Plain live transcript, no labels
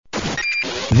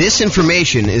This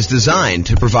information is designed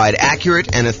to provide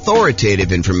accurate and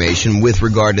authoritative information with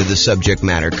regard to the subject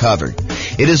matter covered.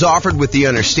 It is offered with the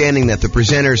understanding that the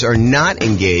presenters are not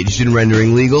engaged in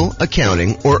rendering legal,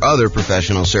 accounting, or other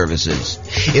professional services.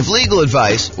 If legal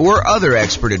advice or other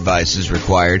expert advice is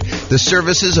required, the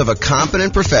services of a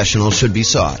competent professional should be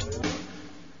sought.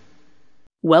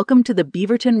 Welcome to the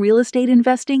Beaverton Real Estate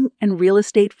Investing and Real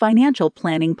Estate Financial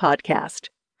Planning Podcast.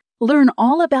 Learn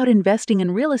all about investing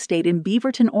in real estate in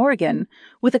Beaverton, Oregon,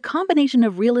 with a combination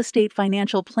of real estate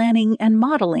financial planning and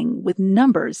modeling with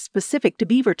numbers specific to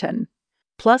Beaverton,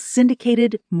 plus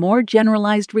syndicated, more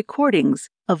generalized recordings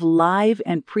of live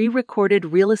and pre-recorded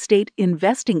real estate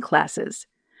investing classes,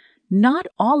 not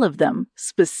all of them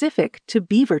specific to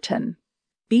Beaverton.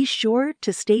 Be sure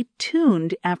to stay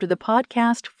tuned after the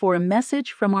podcast for a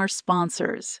message from our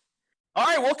sponsors. All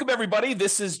right, welcome everybody.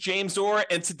 This is James Orr,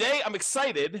 and today I'm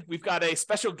excited. We've got a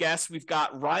special guest. We've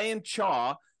got Ryan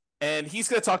Chaw, and he's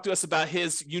going to talk to us about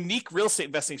his unique real estate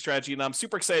investing strategy, and I'm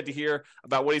super excited to hear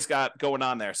about what he's got going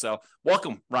on there. So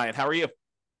welcome, Ryan. How are you?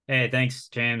 Hey, thanks,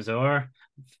 James Orr.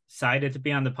 Excited to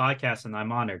be on the podcast, and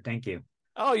I'm honored. Thank you.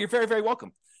 Oh, you're very, very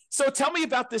welcome. So tell me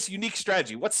about this unique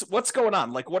strategy. What's going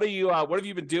on? Like, what have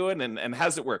you been doing, and how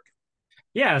does it work?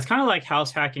 Yeah, it's kind of like house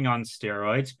hacking on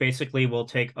steroids. Basically, we'll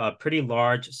take a pretty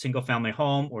large single-family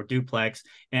home or duplex,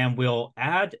 and we'll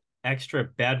add extra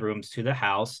bedrooms to the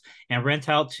house and rent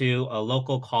out to a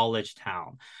local college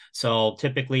town. So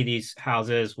typically, these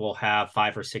houses will have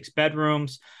 5 or 6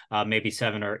 bedrooms, maybe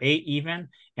 7 or 8 even,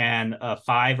 and a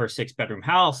 5 or 6 bedroom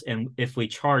house. And if we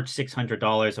charge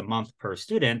 $600 a month per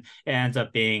student, it ends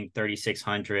up being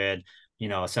 $3,600. A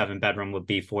 7-bedroom would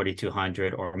be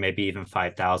 $4,200, or maybe even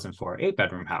 $5,000 for an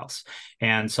 8-bedroom house.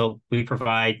 And so we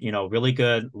provide, really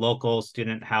good local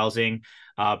student housing,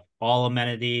 all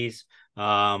amenities,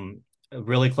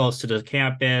 really close to the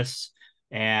campus.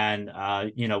 And,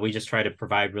 we just try to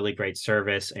provide really great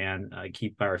service and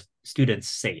keep our students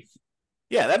safe.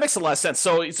 Yeah, that makes a lot of sense.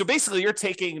 So basically you're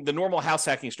taking the normal house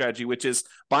hacking strategy, which is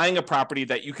buying a property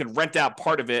that you can rent out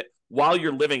part of it while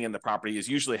you're living in the property, is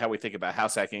usually how we think about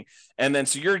house hacking. And then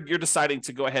so you're deciding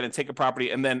to go ahead and take a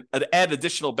property and then add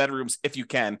additional bedrooms if you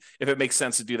can, if it makes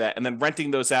sense to do that, and then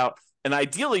renting those out. And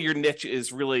ideally your niche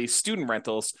is really student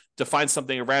rentals, to find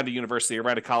something around a university,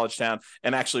 around a college town,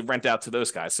 and actually rent out to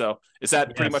those guys. So is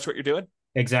that pretty much what you're doing?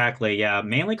 Exactly. Yeah.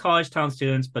 Mainly college town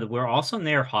students, but we're also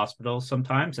near hospitals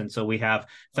sometimes. And so we have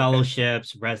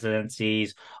fellowships,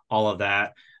 residencies, all of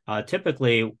that.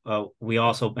 Typically, we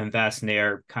also invest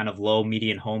near kind of low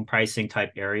median home pricing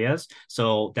type areas.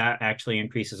 So that actually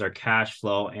increases our cash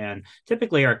flow. And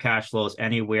typically our cash flow is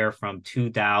anywhere from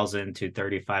 $2,000 to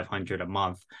 $3,500 a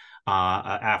month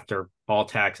after all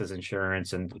taxes,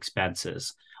 insurance, and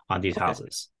expenses on these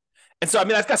houses. And so,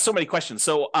 I've got so many questions.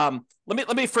 So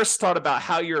let me first start about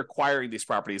how you're acquiring these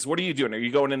properties. What are you doing? Are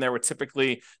you going in there with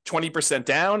typically 20%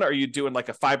 down? Are you doing like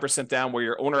a 5% down where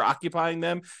you're owner occupying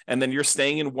them, and then you're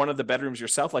staying in one of the bedrooms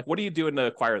yourself? Like, what are you doing to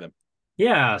acquire them?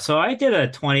 Yeah, so I did a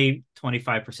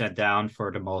 25% down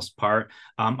for the most part.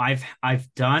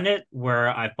 I've done it where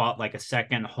I've bought like a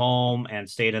second home and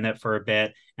stayed in it for a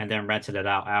bit and then rented it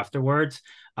out afterwards.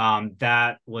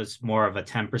 That was more of a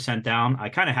 10% down. I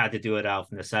kind of had to do it out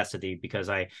of necessity because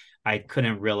I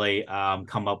couldn't really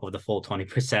come up with the full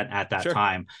 20% at that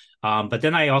time. But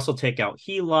then I also take out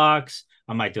HELOCs.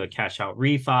 I might do a cash out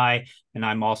refi, and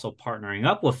I'm also partnering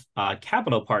up with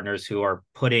capital partners who are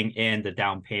putting in the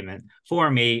down payment for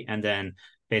me. And then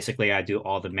basically I do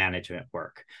all the management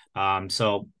work.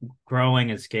 So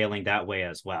growing and scaling that way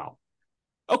as well.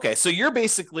 Okay, so you're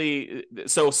basically,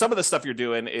 so some of the stuff you're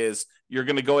doing is you're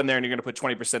going to go in there and you're going to put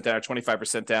 20% down or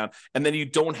 25% down, and then you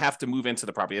don't have to move into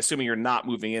the property, assuming you're not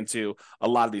moving into a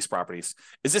lot of these properties.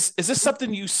 Is this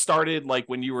something you started like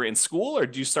when you were in school, or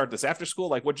did you start this after school?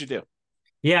 Like, what'd you do?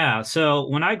 Yeah, so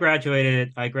when I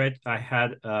graduated, I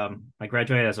graduated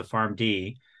as a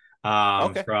PharmD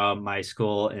from my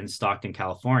school in Stockton,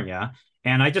 California.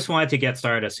 And I just wanted to get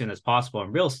started as soon as possible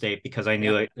in real estate because I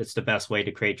knew it's the best way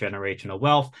to create generational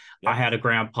wealth. I had a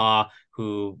grandpa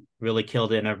who really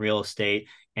killed it in real estate,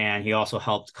 and he also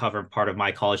helped cover part of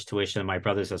my college tuition and my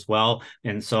brother's as well.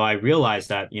 And so I realized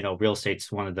that, real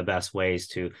estate's one of the best ways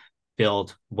to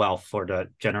build wealth for the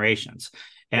generations.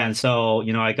 And so,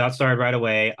 I got started right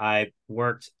away. I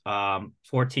worked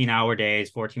 15-hour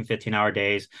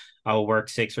days. I would work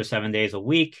 6 or 7 days a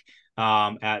week.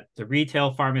 at the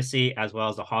retail pharmacy as well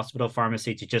as the hospital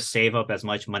pharmacy to just save up as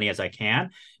much money as I can.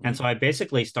 Mm-hmm. And so I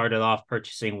basically started off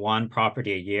purchasing one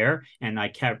property a year, and I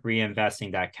kept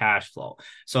reinvesting that cash flow.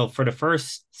 So for the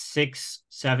first 6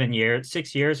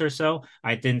 years or so,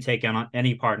 I didn't take on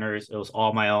any partners. It was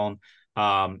all my own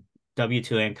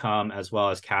W-2 income as well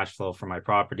as cash flow for my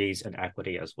properties and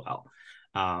equity as well.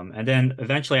 And then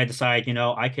eventually I decided,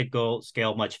 I could go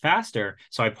scale much faster.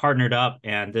 So I partnered up,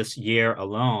 and this year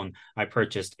alone, I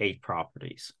purchased 8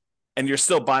 properties. And you're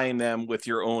still buying them with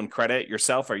your own credit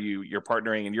yourself? You're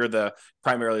partnering and you're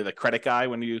primarily the credit guy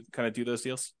when you kind of do those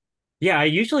deals? Yeah, I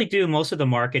usually do most of the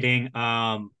marketing.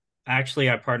 Actually,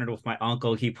 I partnered with my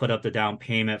uncle. He put up the down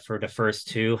payment for the first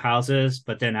 2 houses.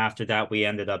 But then after that, we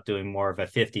ended up doing more of a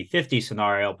 50-50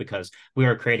 scenario because we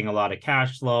were creating a lot of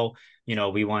cash flow.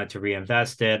 We wanted to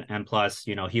reinvest it. And plus,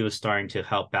 he was starting to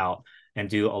help out and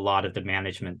do a lot of the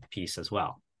management piece as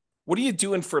well. What are you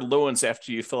doing for loans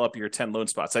after you fill up your 10 loan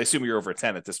spots? I assume you're over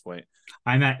 10 at this point.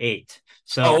 I'm at 8.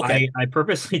 So okay. I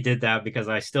purposely did that because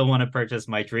I still want to purchase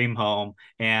my dream home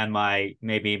and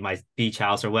maybe my beach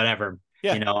house or whatever.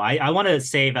 Yeah. I want to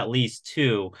save at least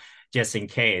 2 just in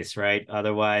case, right?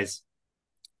 Otherwise,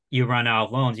 you run out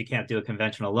of loans. You can't do a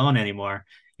conventional loan anymore.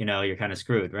 You're kind of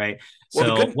screwed, right?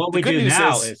 Well, so what we do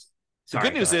now is the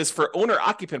good news is for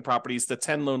owner-occupant properties, the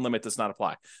 10 loan limit does not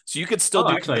apply. So you could still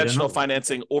do conventional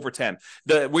financing over 10.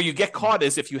 Where you get caught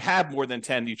is if you have more than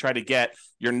 10, you try to get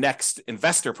your next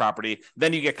investor property,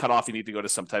 then you get cut off. You need to go to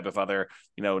some type of other,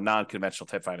 non-conventional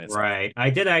type financing. Right.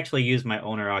 I did actually use my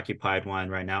owner-occupied one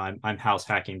right now. I'm house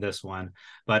hacking this one.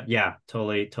 But yeah,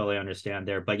 totally understand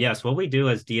there. But yes, what we do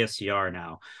is DSCR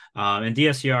now. In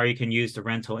DSCR, you can use the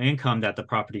rental income that the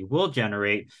property will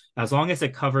generate as long as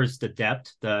it covers the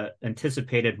debt, the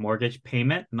anticipated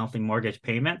monthly mortgage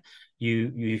payment.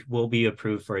 You will be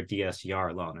approved for a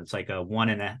DSCR loan. It's like a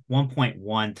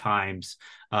 1.1 times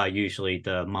usually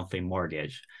the monthly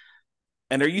mortgage.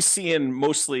 And are you seeing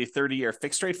mostly 30-year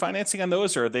fixed rate financing on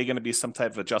those, or are they going to be some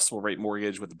type of adjustable rate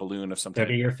mortgage with a balloon of some type?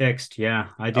 30-year fixed, yeah.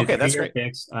 I do 30-year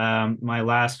fixed. My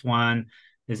last one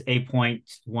is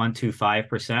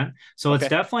 8.125%. So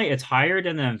it's higher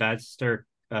than the investor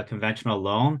conventional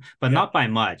loan, but not by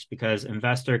much, because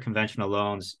investor conventional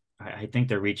loans, I think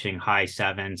they're reaching high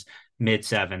 7s, mid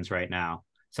 7s right now,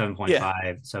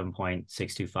 7.5,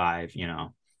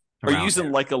 7.625, Are you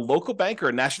using like a local bank or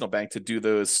a national bank to do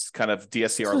those kind of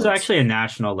DSCR loans? This is actually a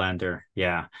national lender.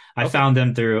 Yeah. I found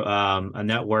them through a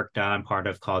network that I'm part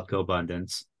of called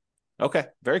GoBundance. Okay.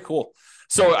 Very cool.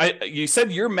 So you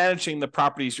said you're managing the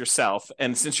properties yourself.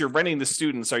 And since you're renting the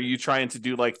students, are you trying to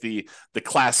do like the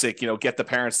classic, get the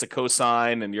parents to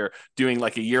co-sign, and you're doing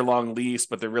like a year-long lease,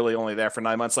 but they're really only there for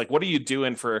 9 months? Like, what are you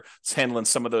doing for handling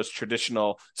some of those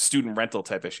traditional student rental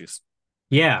type issues?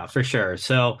 Yeah, for sure.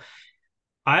 So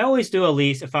I always do a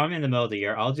lease. If I'm in the middle of the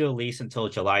year, I'll do a lease until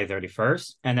July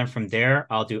 31st. And then from there,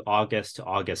 I'll do August to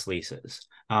August leases.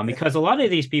 Because a lot of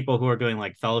these people who are doing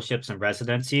like fellowships and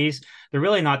residencies, they're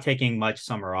really not taking much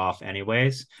summer off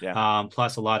anyways. Yeah.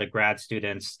 Plus a lot of grad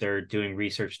students, they're doing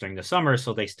research during the summer,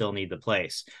 so they still need the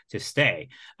place to stay.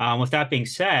 With that being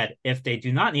said, if they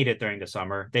do not need it during the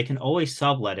summer, they can always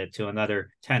sublet it to another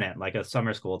tenant, like a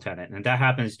summer school tenant. And that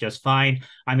happens just fine.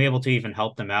 I'm able to even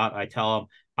help them out. I tell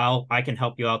them, I can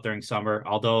help you out during summer,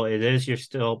 although it is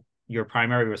your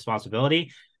primary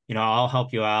responsibility. I'll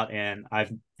help you out, and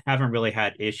haven't really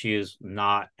had issues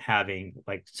not having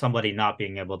like somebody not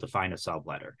being able to find a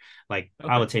subletter. Like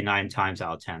I would say 9 times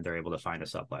out of 10, they're able to find a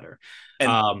subletter.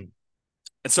 And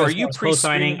so are you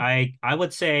co-signing? I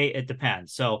would say it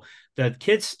depends. So the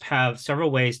kids have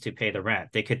several ways to pay the rent.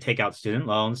 They could take out student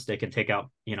loans. They can take out,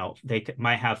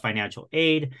 might have financial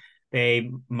aid.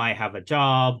 They might have a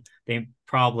job. The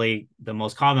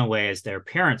most common way is their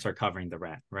parents are covering the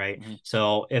rent, right? Mm-hmm.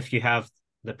 So if you have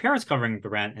the parents covering the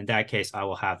rent, in that case, I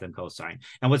will have them co-sign.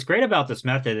 And what's great about this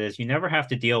method is you never have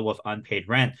to deal with unpaid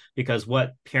rent, because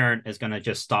what parent is going to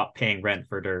just stop paying rent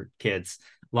for their kids'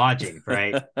 lodging,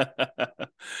 right?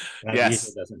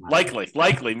 Yes, likely.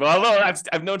 Well,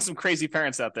 I've known some crazy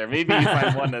parents out there. Maybe you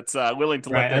find one that's willing to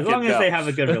let their as long as they have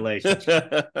a good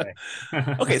relationship.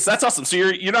 Okay, so that's awesome. So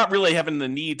you're not really having the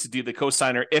need to do the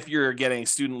co-signer if you're getting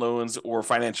student loans or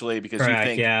financial aid, because you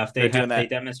think if they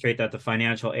demonstrate that the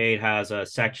financial aid has a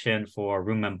section for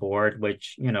room and board,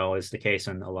 which is the case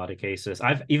in a lot of cases.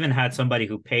 I've even had somebody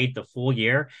who paid the full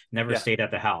year, never stayed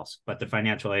at the house, but the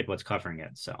financial aid was covering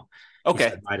it. So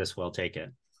said, might as well take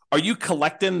it. Are you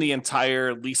collecting the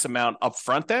entire lease amount up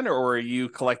front then, or are you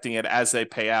collecting it as they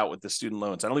pay out with the student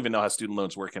loans? I don't even know how student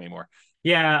loans work anymore.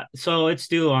 Yeah, so it's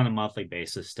due on a monthly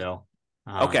basis still.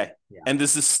 Okay. Yeah. And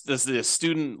does the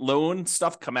student loan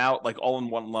stuff come out like all in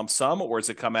one lump sum, or does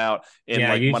it come out in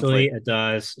Yeah, like usually monthly? it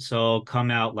does. So come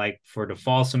out like for the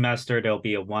fall semester, there'll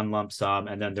be a one lump sum,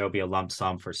 and then there'll be a lump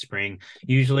sum for spring.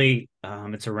 Usually,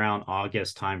 it's around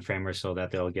August timeframe or so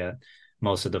that they'll get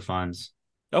most of the funds,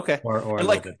 Okay. or a And little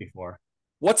like, bit before.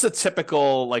 what's a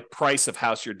typical like price of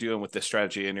house you're doing with this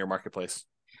strategy in your marketplace?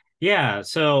 Yeah,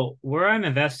 so where I'm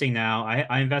investing now,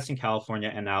 I invest in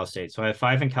California and out of state. So I have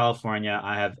five in California.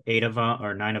 I have eight of them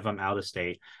or nine of them out of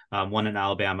state, one in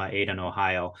Alabama, eight in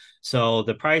Ohio. So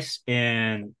the price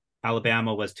in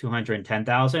Alabama was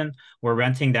 210,000. We're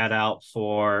renting that out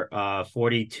for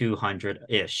 4,200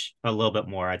 ish, a little bit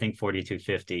more. I think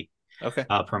 4,250 Okay.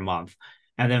 per month.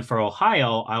 And then for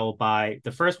Ohio, I will buy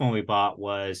the first one we bought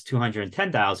was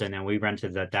 210,000, and we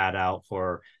rented that out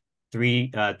for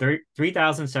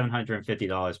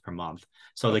 $3,750 per month.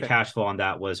 So the Okay. cash flow on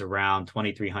that was around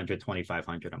 2,300,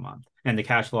 2,500 a month. And the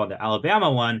cash flow on the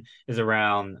Alabama one is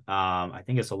around I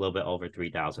think it's a little bit over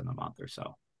 3,000 a month or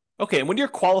so. Okay. And when you're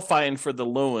qualifying for the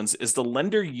loans, is the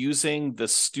lender using the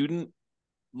student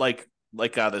like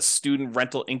the student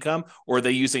rental income, or are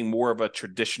they using more of a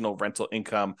traditional rental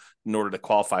income in order to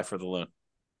qualify for the loan?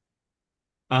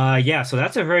 Yeah, so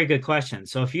that's a very good question.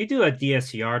 So if you do a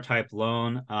DSCR type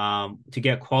loan, to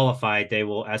get qualified, they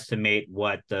will estimate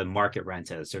what the market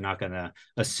rent is. They're not going to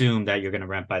assume that you're going to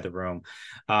rent by the room.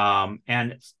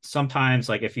 And sometimes,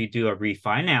 like if you do a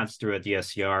refinance through a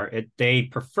DSCR, they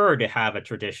prefer to have a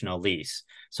traditional lease.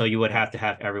 So you would have to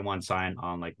have everyone sign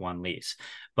on like one lease.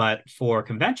 But for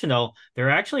conventional, they're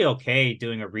actually okay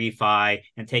doing a refi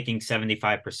and taking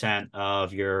 75%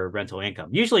 of your rental income.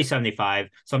 Usually 75,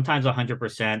 sometimes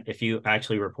 100% if you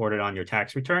actually report it on your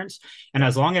tax returns. And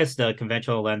as long as the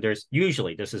conventional lenders,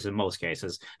 usually this is in most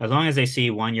cases, as long as they see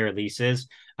 1 year leases,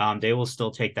 they will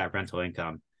still take that rental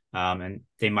income. And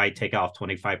they might take off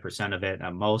 25% of it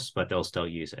at most, but they'll still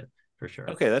use it for sure.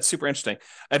 Okay, that's super interesting.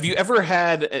 Have you ever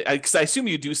had, because I assume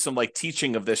you do some like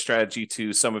teaching of this strategy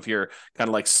to some of your kind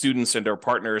of like students and or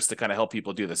partners to kind of help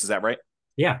people do this. Is that right?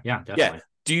 Yeah, Yeah. definitely.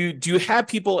 Do you have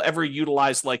people ever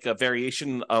utilize like a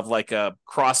variation of like a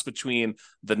cross between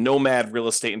the nomad real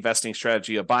estate investing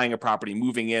strategy of buying a property,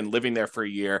 moving in, living there for a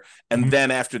year, and Mhm.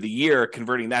 then after the year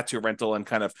converting that to a rental and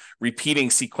kind of repeating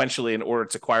sequentially in order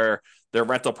to acquire their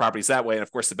rental properties that way? And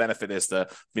of course, the benefit is the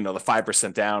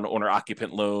 5% down owner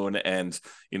occupant loan and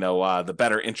the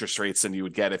better interest rates than you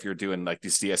would get if you're doing like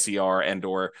these DSCR and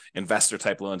or investor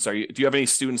type loans. Do you have any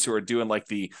students who are doing like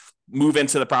the move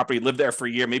into the property, live there for a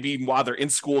year, maybe even while they're in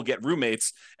school, get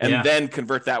roommates, and Yeah. then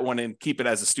convert that one and keep it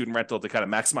as a student rental to kind of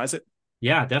maximize it?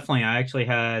 Yeah, definitely. I actually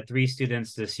had three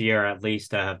students this year at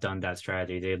least that have done that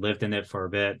strategy. They lived in it for a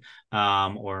bit,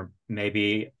 or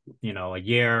maybe, a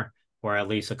year or at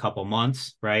least a couple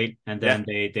months, right? And Yeah.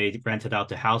 then they rented out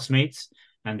to housemates,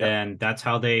 and Yep. then that's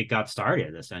how they got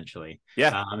started essentially.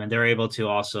 Yeah. And they're able to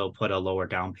also put a lower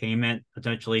down payment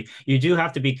potentially. You do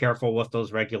have to be careful with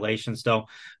those regulations, though.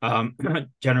 Um,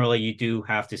 Generally, you do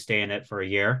have to stay in it for a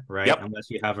year, right? Yep. Unless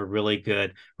you have a really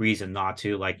good reason not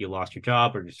to, like you lost your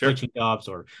job or you're Sure. switching jobs,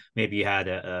 or maybe you had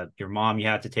your mom you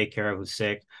had to take care of who's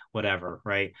sick, whatever,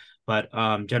 right? But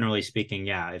generally speaking,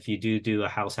 yeah, if you do a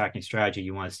house hacking strategy,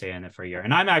 you want to stay in it for a year.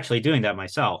 And I'm actually doing that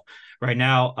myself. Right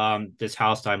now, this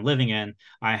house that I'm living in,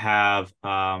 I have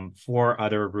four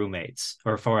other roommates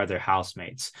or four other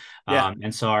housemates. Yeah.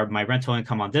 And so my rental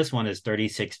income on this one is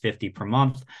 3,650 per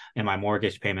month, and my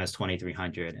mortgage payment is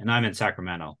 2,300. And I'm in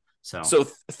Sacramento. So So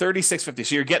 3650.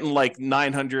 So you're getting like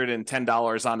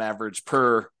 $910 on average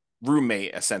per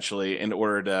roommate, essentially, in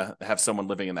order to have someone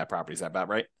living in that property. Is that about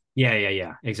right?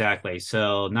 yeah, exactly.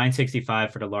 So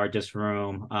 965 for the largest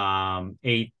room,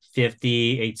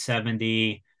 850,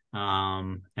 870,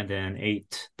 and then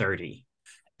 830.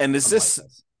 And is Something like this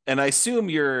this. and I assume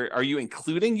are you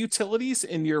including utilities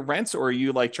in your rents, or are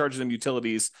you like charging them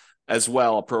utilities as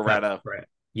well pro rata? Separate.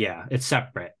 Yeah, it's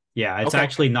separate. Yeah, it's Okay.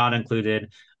 actually not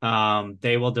included.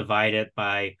 They will divide it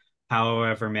by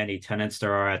however many tenants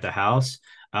there are at the house.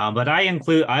 But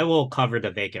I will cover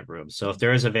the vacant rooms. So if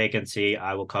there is a vacancy,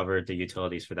 I will cover the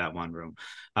utilities for that one room.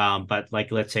 But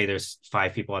like, let's say there's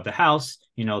five people at the house,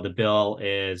 the bill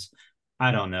is,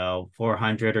 I don't know,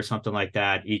 400 or something like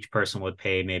that. Each person would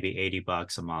pay maybe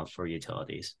 $80 a month for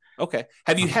utilities. Okay.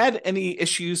 Have you Um, had any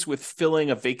issues with filling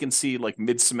a vacancy like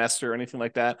mid-semester or anything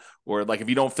like that? Or like if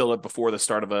you don't fill it before the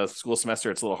start of a school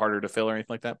semester, it's a little harder to fill or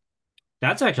anything like that?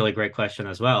 That's actually a great question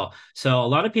as well. So a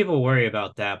lot of people worry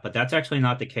about that, but that's actually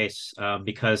not the case,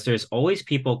 because there's always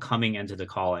people coming into the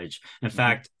college. In Mm-hmm.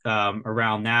 fact,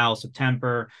 around now,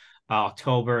 September,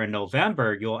 October and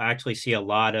November, you'll actually see a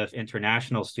lot of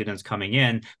international students coming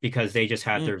in because they just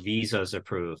had Mm, their visas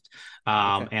approved.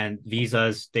 okay. And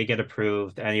visas, they get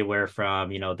approved anywhere from,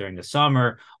 during the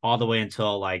summer all the way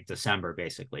until like December,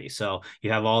 basically. So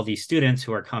you have all these students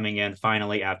who are coming in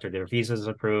finally after their visas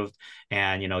approved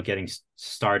and, getting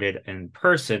started in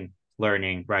person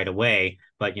learning right away.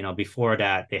 But before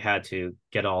that, they had to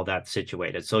get all that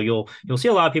situated. So you'll see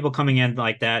a lot of people coming in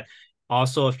like that.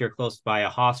 Also, if you're close by a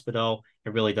hospital,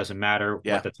 it really doesn't matter what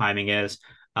Yeah. the timing is.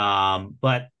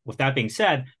 But with that being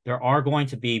said, there are going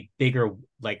to be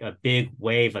like a big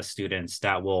wave of students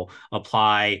that will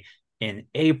apply in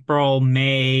April,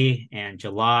 May, and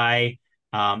July.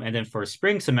 And then for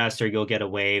spring semester, you'll get a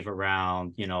wave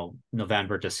around,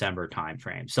 November, December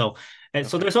timeframe. So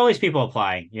Okay. there's always people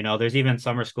applying. There's even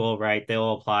summer school, right?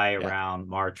 They'll apply Yeah. around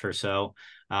March or so.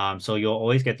 So you'll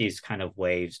always get these kind of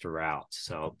waves throughout.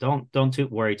 So don't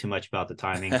worry too much about the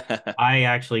timing. I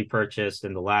actually purchased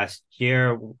in the last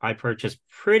year, I purchased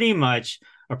pretty much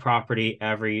a property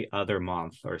every other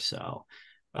month or so.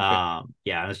 Okay.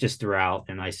 Yeah, it was just throughout,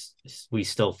 and we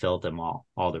still filled them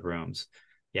all the rooms.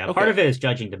 Yeah, part Okay. of it is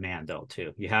judging demand though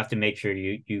too. You have to make sure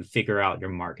you figure out your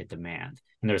market demand,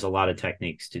 and there's a lot of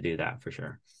techniques to do that for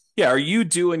sure. Yeah. Are you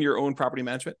doing your own property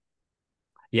management?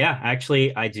 Yeah,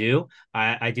 actually, I do.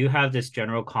 I do have this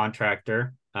general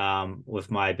contractor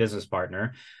with my business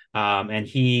partner, and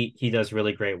he does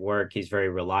really great work. He's very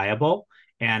reliable,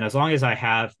 and as long as I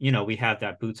have, we have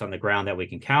that boots on the ground that we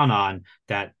can count on,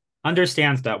 that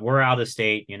understands that we're out of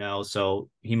state, so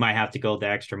he might have to go the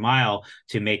extra mile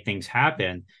to make things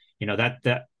happen.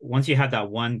 That once you have that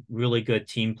one really good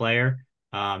team player,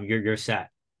 you're set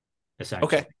essentially.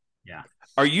 Okay. Yeah.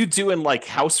 Are you doing like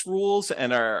house rules,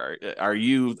 and are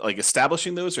you like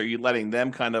establishing those, or are you letting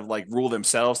them kind of like rule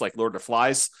themselves, like Lord of the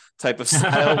Flies type of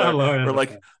style, or Lord of or the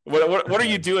like what are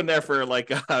you Flies. doing there for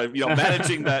like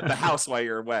managing the house while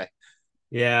you're away?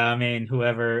 Yeah, I mean,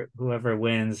 whoever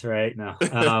wins, right? No.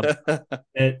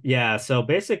 Yeah, so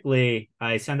basically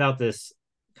I send out this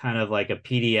kind of like a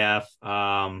PDF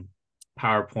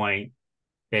PowerPoint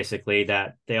basically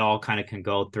that they all kind of can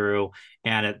go through,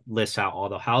 and it lists out all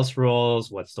the house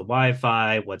rules, what's the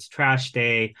Wi-Fi, what's trash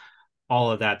day,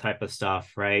 all of that type of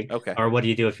stuff, right? Okay. Or what do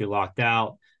you do if you're locked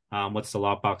out? What's the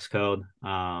lockbox code?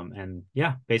 And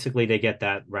yeah, basically they get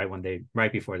that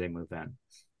right before they move in.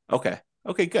 Okay.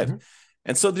 Okay, good. Mhm.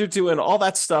 And so they're doing all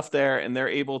that stuff there, and they're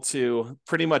able to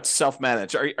pretty much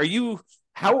self-manage. Are you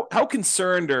how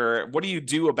concerned, or what do you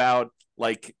do about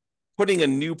like putting a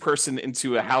new person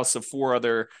into a house of four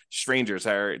other strangers?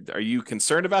 Are you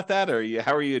concerned about that, or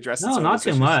how are you addressing No, some of not those too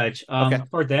issues? much. Okay.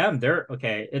 For them, they're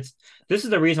okay. This is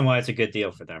the reason why it's a good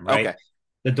deal for them, right? Okay.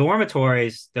 The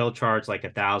dormitories, they'll charge like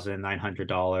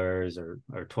 $1,900 or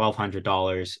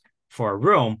 $1,200 for a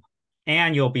room,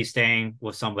 and you'll be staying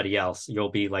with somebody else.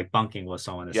 You'll be like bunking with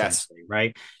someone Yes. essentially,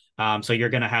 right? So you're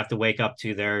gonna have to wake up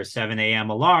to their 7 a.m.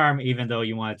 alarm, even though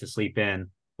you wanted to sleep in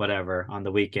whatever on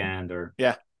the weekend or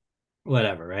Yeah.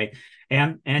 whatever, right?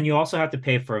 And you also have to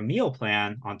pay for a meal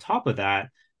plan on top of that.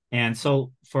 And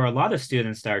so for a lot of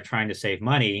students that are trying to save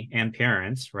money and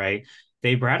parents, right,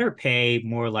 they'd rather pay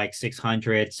more like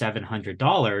 $600,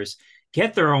 $700,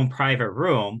 get their own private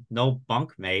room, no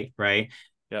bunkmate, right?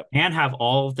 Yep. And have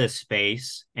all of this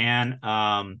space and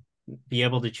be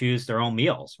able to choose their own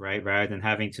meals, right? Rather than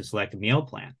having to select a meal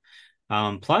plan.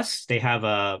 Plus, they have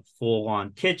a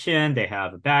full-on kitchen, they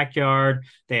have a backyard,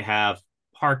 they have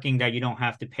parking that you don't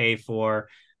have to pay for.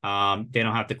 They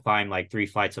don't have to climb like 3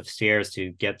 flights of stairs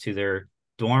to get to their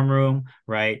dorm room,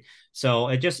 right? So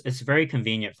it's very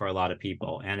convenient for a lot of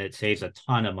people, and it saves a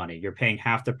ton of money. You're paying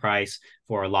half the price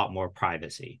for a lot more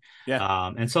privacy.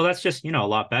 Yeah. And so that's just, a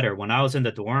lot better. When I was in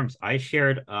the dorms, I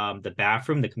shared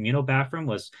the communal bathroom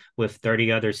was with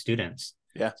 30 other students.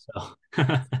 Yeah. So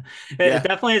it Yeah.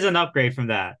 definitely is an upgrade from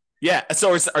that. Yeah.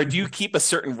 So do you keep a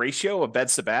certain ratio of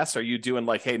beds to baths? Are you doing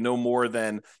like, hey, no more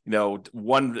than,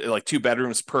 one, like two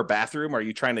bedrooms per bathroom? Are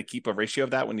you trying to keep a ratio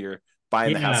of that when you're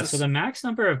buying the Yeah, so houses? the max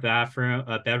number of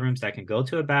bedrooms that can go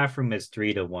to a bathroom is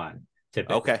 3 to 1,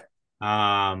 typically. Okay.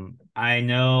 I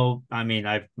know, I mean,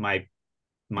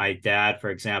 my dad,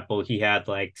 for example, he had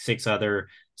like 6 other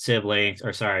siblings,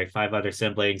 or sorry, 5 other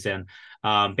siblings, and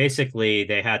basically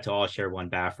they had to all share one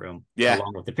bathroom Yeah.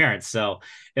 along with the parents. So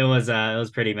it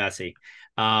was pretty messy.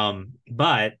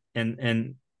 But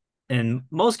in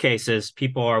most cases,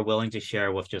 people are willing to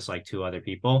share with just like 2 other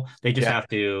people. They just Yeah. have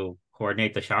to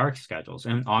coordinate the shower schedules.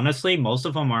 And honestly, most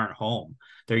of them aren't home.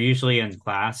 They're usually in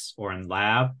class or in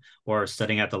lab or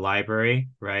studying at the library,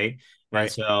 right? And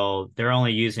Right. so they're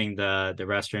only using the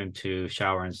restroom to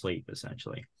shower and sleep,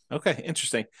 essentially. Okay,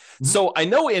 interesting. Mhm. So I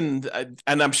know and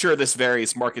I'm sure this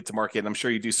varies market to market, and I'm sure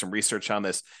you do some research on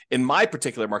this. In my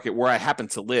particular market where I happen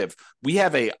to live, we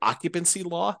have a occupancy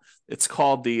law. It's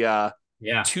called Yeah.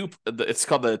 it's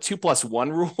called the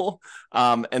 2+1 rule.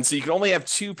 And so you can only have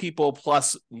two people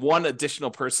plus one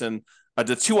additional person,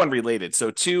 the two unrelated.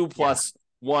 So two Yeah. plus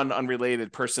one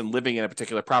unrelated person living in a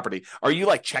particular property. Are you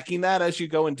like checking that as you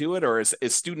go and do it, or is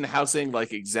student housing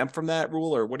like exempt from that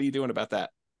rule, or what are you doing about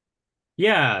that?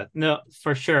 Yeah, no,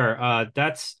 for sure.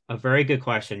 That's a very good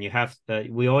question.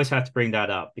 We always have to bring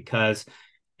that up because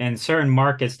in certain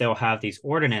markets, they'll have these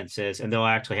ordinances and they'll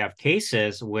actually have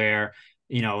cases where,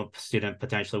 a student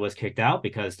potentially was kicked out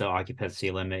because the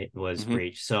occupancy limit was Mm-hmm.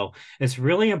 breached. So it's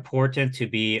really important to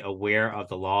be aware of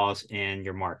the laws in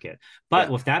your market. But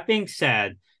Yeah. with that being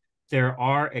said, there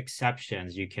are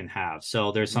exceptions you can have.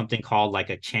 So there's Mm-hmm. something called like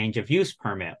a change of use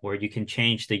permit where you can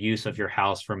change the use of your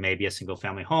house from maybe a single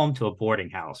family home to a boarding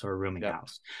house or a rooming Yep.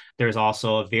 house. There's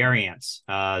also a variance,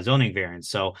 zoning variance.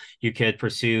 So you could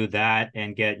pursue that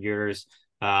and get yours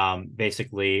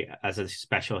basically as a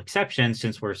special exception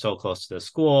since we're so close to the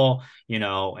school,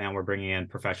 and we're bringing in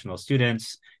professional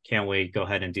students. Can we go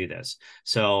ahead and do this?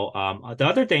 So the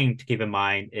other thing to keep in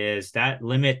mind is that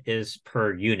limit is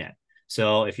per unit.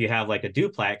 So if you have like a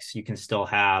duplex, you can still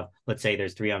have, let's say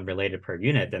there's 3 unrelated per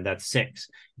unit, then that's 6.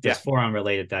 If there's Yeah. 4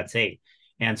 unrelated, that's 8.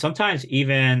 And sometimes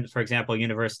even, for example,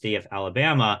 University of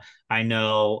Alabama, I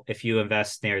know if you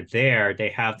invest near there, they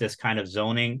have this kind of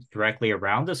zoning directly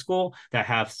around the school that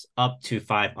has up to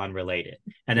 5 unrelated.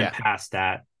 And then Yeah. past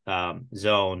that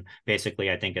zone,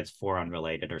 basically, I think it's 4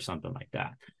 unrelated or something like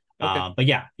that. Okay. But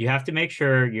yeah, you have to make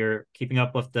sure you're keeping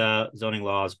up with the zoning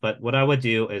laws. But what I would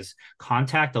do is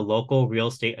contact a local real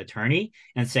estate attorney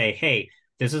and say, hey,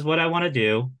 this is what I want to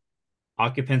do.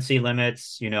 Occupancy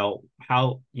limits,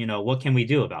 what can we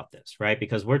do about this? Right.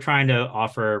 Because we're trying to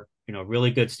offer, really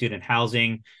good student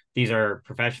housing. These are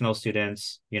professional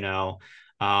students,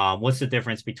 what's the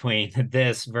difference between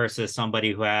this versus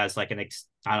somebody who has like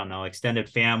I don't know, extended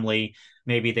family?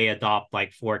 Maybe they adopt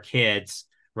like 4 kids,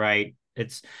 right?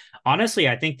 It's honestly,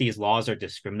 I think these laws are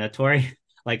discriminatory.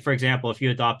 Like, for example, if you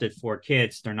adopted 4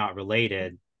 kids, they're not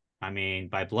related. I mean,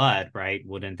 by blood, right?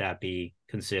 Wouldn't that be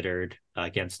considered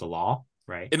against the law,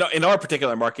 right? In our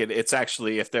particular market, it's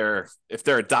actually if they're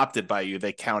adopted by you,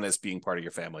 they count as being part of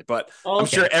your family. But Oh, I'm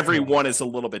sure okay. every Yeah. one is a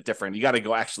little bit different. You got to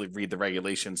go actually read the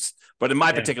regulations. But in my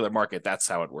Yeah. particular market, that's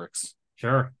how it works.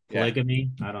 Sure. Yeah.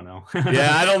 Polygamy. I don't know.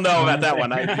 Yeah, I don't know You about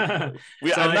wanna that say?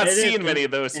 one. So I'm not it is seeing many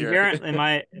of those here. inherent, in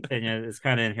my opinion, it's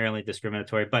kind of inherently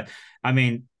discriminatory. But I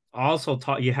mean, also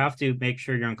you have to make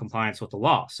sure you're in compliance with the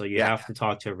law. So you Yeah. have to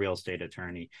talk to a real estate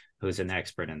attorney who's an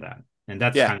expert in that. And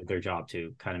that's Yeah. kind of their job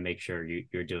to kind of make sure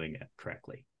you're doing it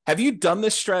correctly. Have you done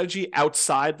this strategy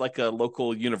outside like a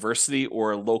local university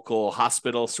or a local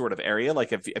hospital sort of area?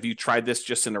 Like have you tried this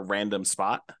just in a random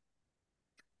spot?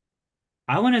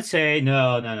 I wouldn't say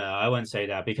no, no, no. I wouldn't say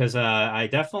that because I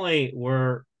definitely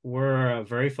we're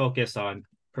very focused on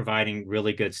providing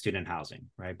really good student housing,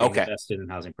 right? Being the Okay. best student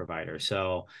housing provider.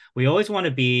 So we always want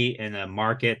to be in a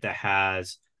market that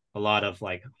has a lot of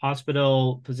like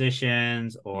hospital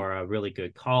positions or a really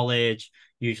good college.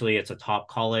 Usually it's a top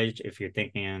college if you're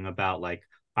thinking about like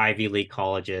Ivy League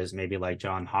colleges, maybe like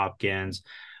John Hopkins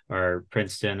or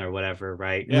Princeton or whatever,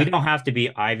 right? We Yeah. don't have to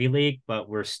be Ivy League, but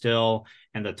we're still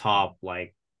in the top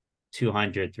like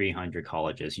 200, 300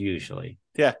 colleges usually.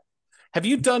 Yeah. Have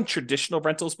you done traditional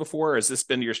rentals before, or has this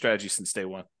been your strategy since day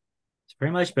one? It's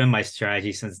pretty much been my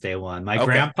strategy since day one. My Okay.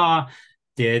 grandpa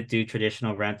did do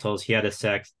traditional rentals. He had a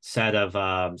set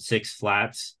of 6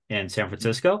 flats in San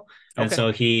Francisco. And Okay.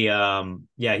 so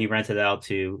he rented out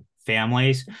to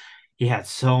families. He had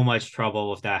so much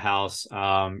trouble with that house.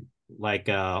 Like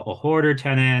a hoarder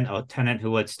tenant, a tenant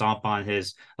who would stomp on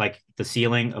his like the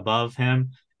ceiling above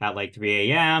him at like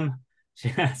 3 a.m.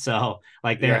 So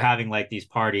like they're Yeah. having like these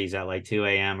parties at like 2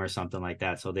 a.m. or something like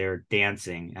that. So they're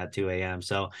dancing at 2 a.m.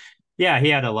 So yeah, he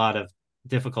had a lot of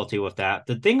difficulty with that.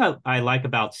 The thing I like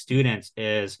about students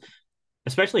is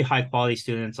especially high quality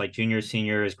students like juniors,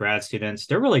 seniors, grad students,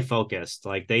 they're really focused.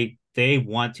 Like they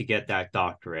want to get that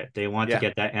doctorate. They want to Yeah.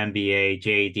 get that MBA,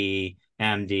 JD,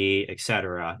 MD,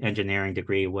 etc., engineering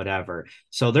degree, whatever.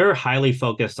 So they're highly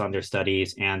focused on their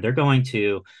studies and they're going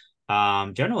to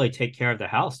generally take care of the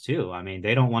house too. I mean,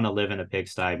 they don't want to live in a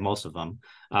pigsty, most of them.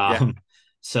 Yeah.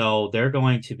 So they're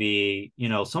going to be,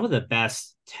 some of the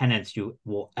best tenants you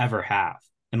will ever have.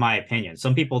 in my opinion.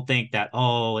 Some people think that,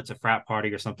 oh, it's a frat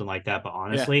party or something like that. But Yeah.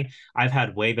 honestly, I've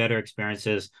had way better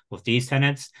experiences with these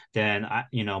tenants than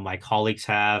my colleagues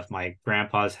have, my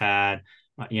grandpa's had,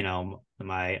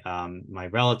 my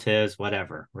relatives,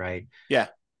 whatever, right? Yeah.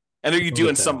 And are you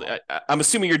Totally doing better some? off. I'm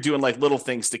assuming you're doing like little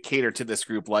things to cater to this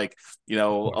group, like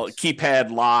Of course.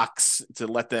 keypad locks to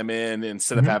let them in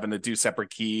instead of Mhm. having to do separate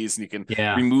keys, and you can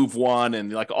Yeah. remove one,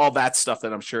 and like all that stuff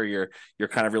that I'm sure you're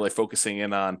kind of really focusing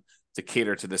in on to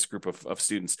cater to this group of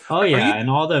students. Oh Are yeah, you and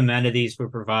all the amenities we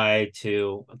provide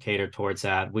to cater towards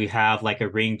that. We have like a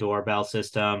Ring doorbell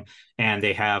system, and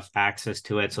they have access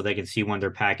to it so they can see when their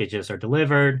packages are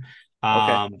delivered.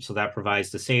 okay? So that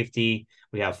provides the safety.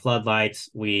 We have floodlights.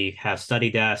 We have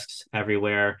study desks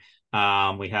everywhere.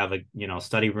 We have a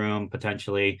study room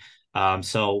potentially.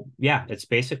 So yeah, it's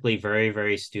basically very,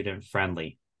 very student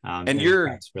friendly, And and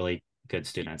that's really good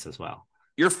students as well.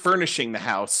 you're furnishing the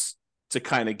house to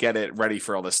kind of get it ready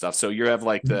for all this stuff. So you have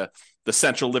like the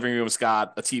central living room's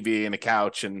got a TV and a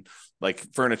couch and like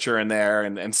furniture in there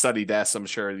and study desks. I'm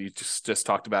sure you just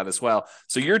talked about as well.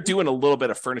 So you're doing a little bit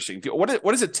of furnishing. What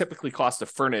does it typically cost to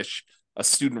furnish a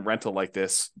student rental like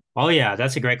this? Oh yeah,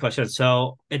 that's a great question.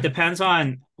 So it depends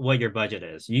on what your budget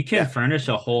is. You can Yeah. furnish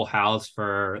a whole house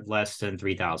for less than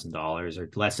 $3,000 or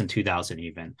less than 2,000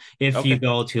 even. If you Okay.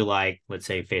 go to like, let's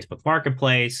say Facebook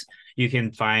Marketplace, you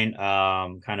can find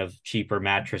kind of cheaper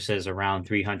mattresses around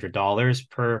 $300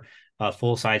 per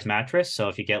full size mattress. So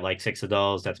if you get like six of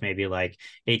those, that's maybe like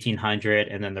 1,800,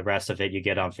 and then the rest of it you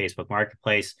get on Facebook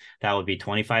Marketplace, that would be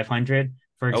 2,500,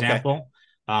 for Okay. example,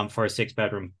 for a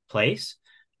six-bedroom place.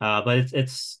 But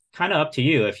it's kind of up to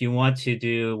you if you want to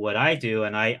do what I do,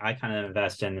 and I kind of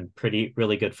invest in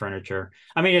really good furniture.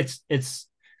 I mean, it's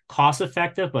cost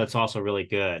effective, but it's also really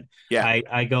good. Yeah.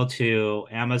 I go to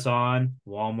Amazon,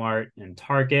 Walmart, and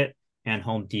Target and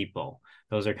Home Depot.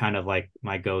 Those are kind of like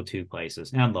my go-to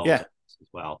places, and Lowe's Yeah. as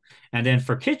well. And then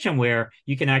for kitchenware,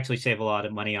 you can actually save a lot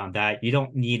of money on that. You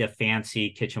don't need a fancy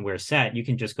kitchenware set. You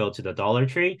can just go to the Dollar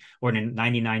Tree or the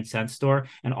 99-cent store,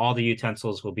 and all the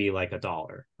utensils will be like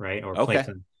 $1, right? Or plates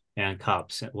Okay. and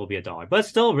cups will be $1, but it's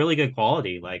still really good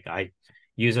quality. Like I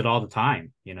use it all the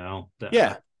time,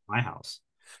 Yeah. my house.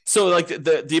 So like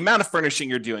the amount of furnishing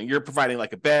you're doing, you're providing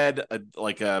like a bed,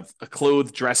 a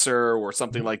clothes dresser or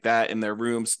something like that in their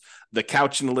rooms, the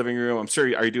couch in the living room. I'm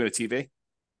sure. Are you doing a TV?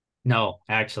 No,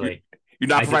 You're, actually, you're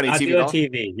not I do providing not TV at do a all?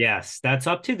 TV. Yes, that's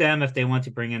up to them if they want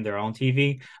to bring in their own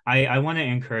TV. I want to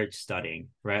encourage studying,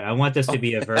 right? I want this to Oh.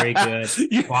 be a very good,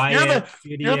 You're quiet,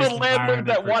 the studious landlord environment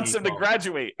that for wants them to people.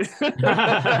 graduate.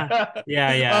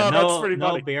 Yeah. Oh, that's No, pretty no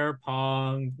funny. bear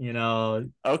pong,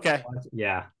 Okay.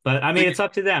 yeah. But I So mean, it's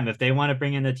up to them. If they want to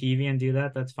bring in the TV and do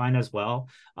that, that's fine as well.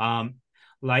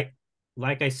 Like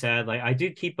like I said, like I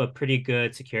do keep a pretty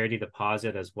good security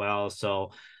deposit as well.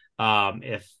 So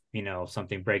if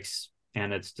something breaks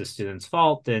and it's the student's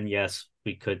fault, then yes,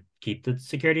 we could keep the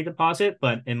security deposit.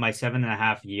 But in my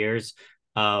 7.5 years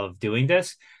of doing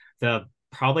this, the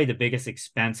probably the biggest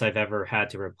expense I've ever had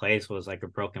to replace was like a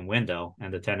broken window,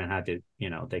 and the tenant had to,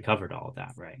 they covered all of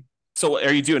that, right? so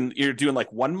you're doing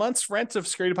like 1 month's rent of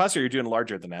security deposit, or you're doing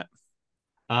larger than that?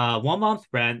 1 month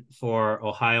rent for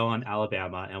Ohio and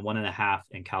Alabama, and 1.5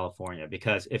 in California.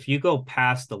 Because if you go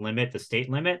past the limit, the state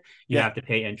limit, you Yeah. have to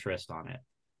pay interest on it.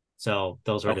 So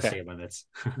those are the Okay. state limits.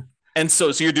 And so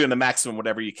you're doing the maximum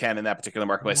whatever you can in that particular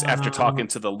marketplace after Uh, talking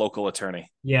to the local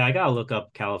attorney. yeah, I gotta look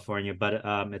up California, but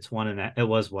it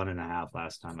was 1.5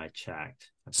 last time I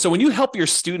checked, I So when believe. you help your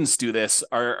students do this,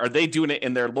 are they doing it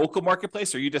in their local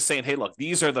marketplace? Or are you just saying, hey, look,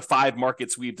 these are the 5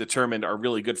 markets we've determined are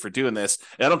really good for doing this.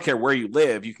 And I don't care where you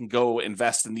live, you can go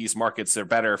invest in these markets. They're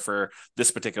better for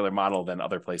this particular model than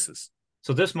other places.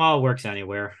 So this model works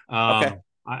anywhere. Okay.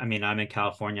 I mean, I'm in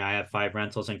California. I have 5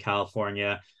 rentals in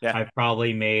California. Yeah. I've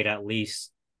probably made at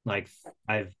least like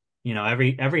I've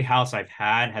every house I've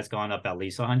had has gone up at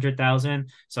least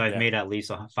 100,000. So I've Yeah. made at least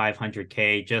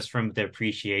 500K just from the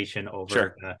appreciation over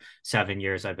Sure. the 7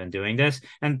 years I've been doing this.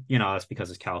 And that's because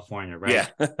it's California, right?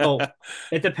 Yeah. So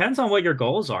it depends on what your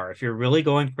goals are. If you're really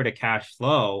going for the cash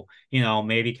flow,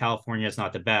 maybe California is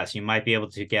not the best. You might be able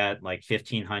to get like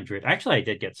 1,500. Actually, I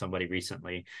did get somebody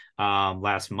recently,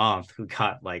 last month, who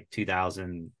got like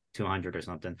 2,200 or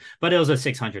something, but it was a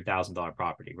 $600,000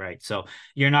 property, right? So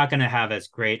you're not going to have as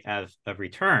great of a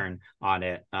return on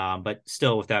it. But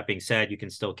still, with that being said, you can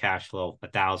still cash flow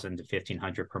 1,000 to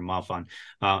 1,500 per month on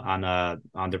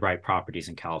the right properties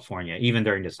in California, even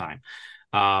during this time.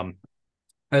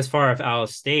 As far as out of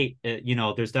state,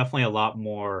 there's definitely a lot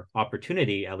more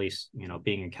opportunity, at least,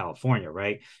 being in California,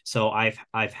 right? So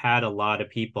I've had a lot of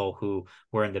people who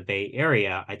were in the Bay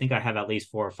Area. I think I have at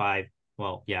least 4 or 5,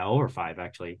 over five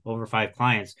actually, over five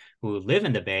clients who live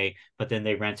in the Bay, but then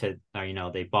they rented,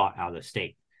 they bought out of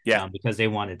state. Yeah. Because they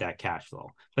wanted that cash flow.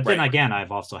 But Right. then again,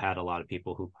 I've also had a lot of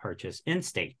people who purchase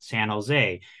in-state, San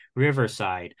Jose,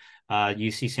 Riverside,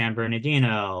 UC San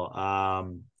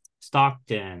Bernardino,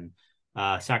 Stockton,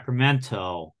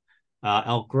 Sacramento,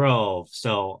 Elk Grove.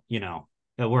 So,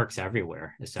 it works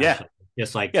everywhere, essentially.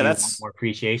 Just like, Yeah, do you want that's more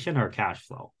appreciation or cash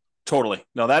flow? totally.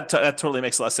 No, that totally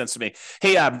makes a lot of sense to me.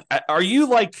 Hey, are you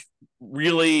like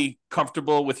really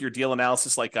comfortable with your deal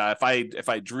analysis? Like, if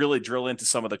I really drill into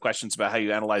some of the questions about how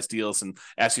you analyze deals and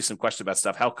ask you some questions about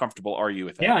stuff, how comfortable are you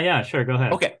with that? Yeah, sure. Go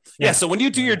ahead. Okay. Yeah. So when you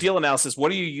do your deal analysis,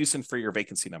 what are you using for your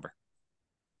vacancy number?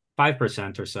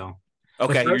 5% or so.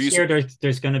 Okay. The first year,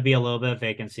 there's going to be a little bit of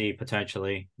vacancy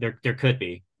potentially. There could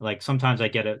be. Like sometimes I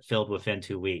get it filled within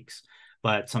 2 weeks,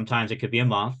 but sometimes it could be a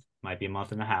month, might be a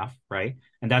month and a half, right?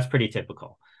 And that's pretty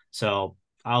typical. So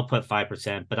I'll put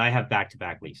 5%, but I have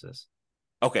back-to-back leases.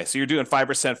 Okay, so you're doing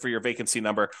 5% for your vacancy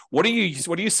number. What are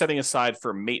you setting aside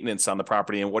for maintenance on the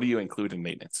property, and what do you include in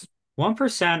maintenance?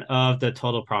 1% of the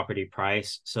total property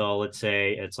price. So let's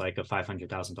say it's like a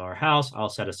 $500,000 house. I'll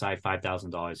set aside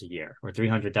 $5,000 a year, or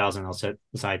 300,000. I'll set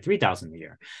aside 3,000 a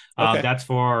year. Okay. That's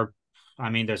for. I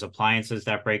mean, there's appliances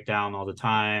that break down all the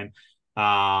time.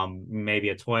 Maybe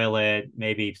a toilet,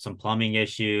 maybe some plumbing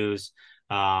issues.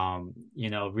 Every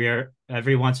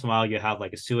once in a while you have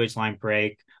like a sewage line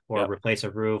break, or replace a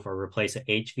roof, or replace a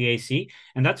HVAC.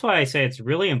 And that's why I say it's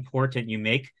really important you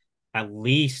make at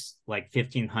least like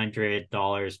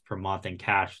 $1,500 per month in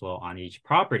cash flow on each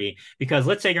property. Because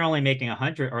let's say you're only making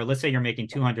 100, or let's say you're making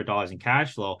 $200 in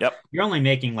cash flow. You're only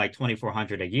making like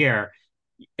 2,400 a year.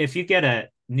 If you get a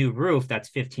new roof, that's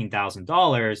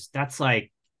 $15,000. That's like,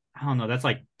 I don't know, that's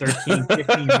like 13,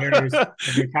 15 years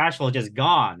of your cash flow just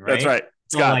gone, right? That's right.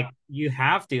 So like you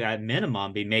have to at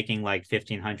minimum be making like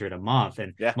 1,500 a month,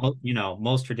 and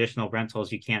most traditional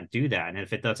rentals you can't do that. And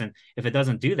if it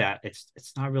doesn't do that,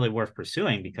 it's not really worth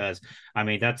pursuing, because I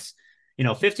mean that's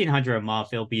 1,500 a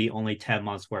month, it'll be only 10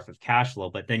 months worth of cash flow,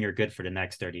 but then you're good for the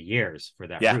next 30 years for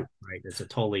that roof, right? It's a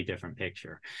totally different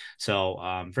picture.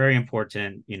 So very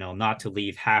important, not to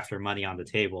leave half your money on the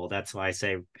table. That's why I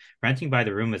say renting by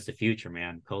the room is the future,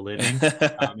 man. Co-living,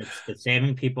 it's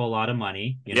saving people a lot of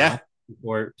money,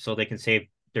 or so they can save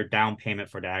their down payment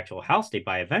for the actual house they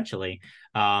buy eventually.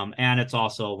 And it's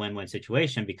also a win-win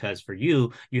situation, because for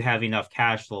you have enough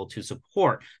cash flow to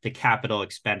support the capital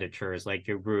expenditures like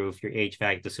your roof, your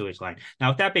HVAC, the sewage line. Now,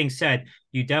 with that being said,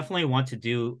 you definitely want to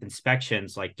do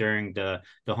inspections like during the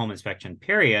home inspection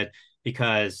period,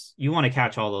 because you want to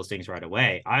catch all those things right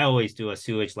away. I always do a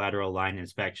sewage lateral line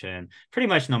inspection pretty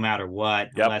much no matter what,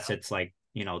 unless it's like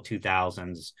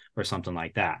 2000s or something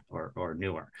like that, or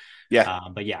newer.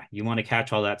 But you want to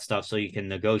catch all that stuff so you can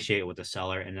negotiate with the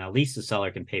seller, and at least the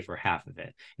seller can pay for half of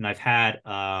it. And I've had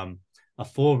a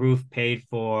full roof paid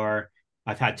for.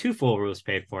 I've had 2 full roofs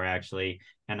paid for actually,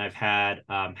 and I've had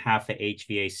half the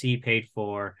HVAC paid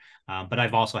for. But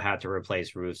I've also had to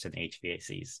replace roofs and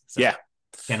HVACs.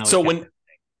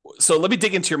 So let me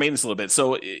dig into your maintenance a little bit.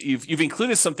 So you've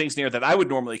included some things in here that I would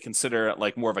normally consider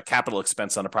like more of a capital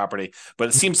expense on a property, but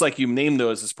it seems like you named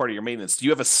those as part of your maintenance. Do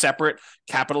you have a separate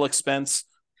capital expense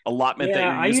allotment that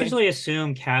you're using? I usually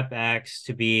assume CapEx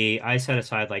to be, I set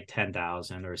aside like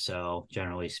 10,000 or so,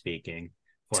 generally speaking.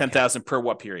 10,000 per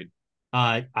what period?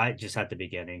 I just at the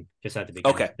beginning.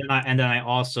 Okay. Then I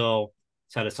also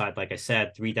set aside, like I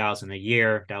said, 3,000 a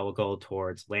year that will go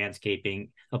towards landscaping,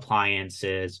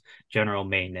 appliances, general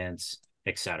maintenance,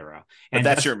 etc. And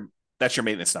that's your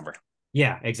maintenance number.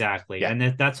 Yeah, exactly. Yeah.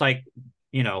 And that's like,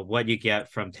 what you get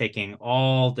from taking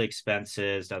all the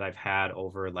expenses that I've had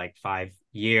over like 5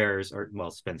 years, or well,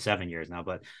 it's been 7 years now,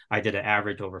 but I did an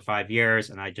average over 5 years,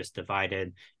 and I just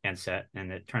divided and set,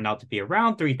 and it turned out to be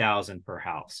around 3,000 per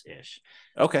house ish.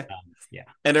 Okay.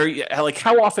 And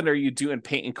how often are you doing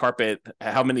paint and carpet?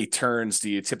 How many turns do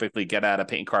you typically get out of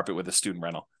paint and carpet with a student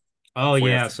rental? Oh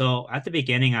yeah. So at the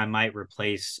beginning, I might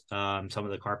replace some of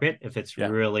the carpet if it's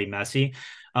really messy.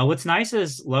 What's nice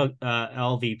is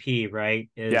LVP, right?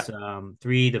 Is $3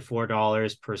 to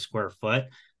 $4 per square foot.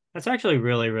 That's actually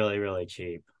really, really, really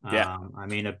cheap. I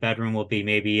mean, a bedroom will be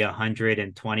maybe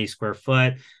 120 square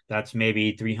foot. That's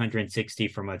maybe 360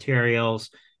 for materials.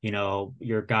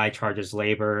 Your guy charges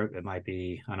labor. It might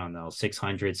be, I don't know,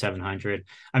 600, 700.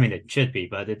 I mean, it should be,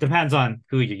 but it depends on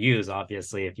who you use,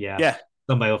 obviously. If you have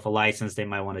somebody with a license, they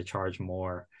might want to charge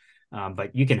more.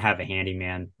 But you can have a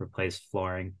handyman replace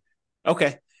flooring.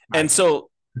 Okay. And so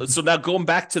now going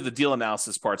back to the deal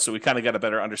analysis part, so we kind of got a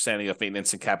better understanding of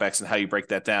maintenance and CapEx and how you break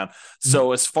that down.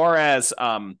 So as far as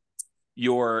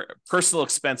your personal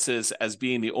expenses as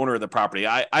being the owner of the property.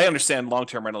 I understand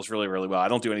long-term rentals really, really well. I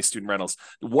don't do any student rentals.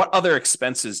 What other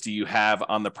expenses do you have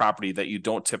on the property that you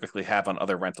don't typically have on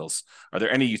other rentals? Are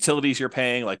there any utilities you're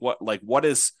paying? What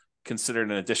is considered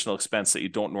an additional expense that you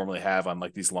don't normally have on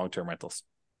like these long-term rentals?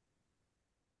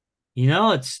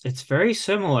 It's very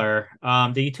similar.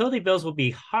 The utility bills will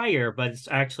be higher, but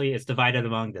it's divided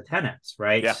among the tenants,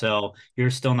 right? Yeah. So you're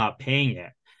still not paying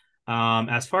it.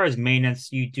 As far as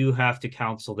maintenance, you do have to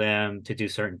counsel them to do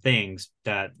certain things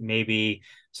that maybe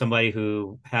somebody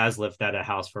who has lived at a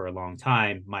house for a long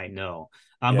time might know.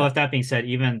 But with that being said,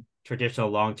 even traditional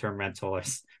long-term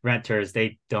renters,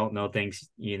 they don't know things,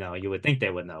 you would think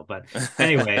they would know. But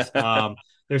anyways,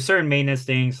 there's certain maintenance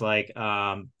things like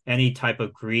any type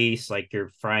of grease, like you're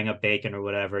frying up bacon or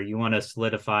whatever, you want to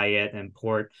solidify it and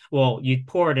you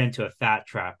pour it into a fat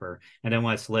trapper, and then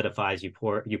when it solidifies, you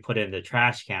put it in the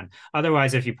trash can.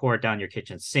 Otherwise, if you pour it down your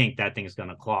kitchen sink, that thing's going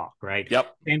to clog, right?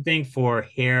 Yep. Same thing for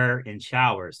hair in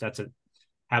showers.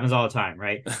 Happens all the time,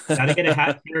 right? Got to get a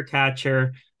hair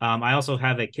catcher. I also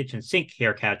have a kitchen sink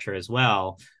hair catcher as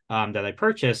well, that I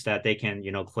purchased that they can,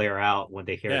 clear out when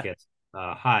the hair gets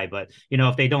high. But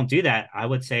if they don't do that, I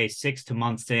would say 6 to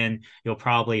months in, you'll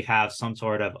probably have some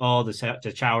sort of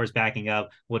the shower's backing up.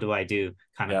 What do I do?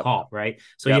 Kind of call, right?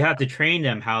 So you have to train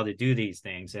them how to do these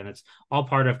things, and it's all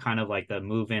part of kind of like the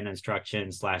move-in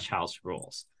instructions / house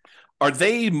rules. Are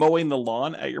they mowing the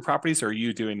lawn at your properties, or are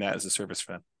you doing that as a service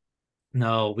for them?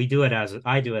 No, I do it as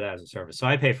a service. So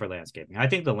I pay for landscaping. I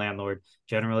think the landlord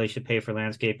generally should pay for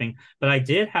landscaping, but I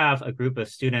did have a group of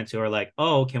students who are like,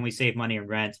 "Oh, can we save money in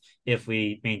rent if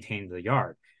we maintain the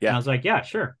yard?" Yeah. And I was like, "Yeah,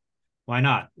 sure. Why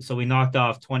not?" So we knocked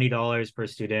off $20 per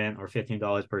student or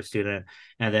 $15 per student,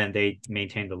 and then they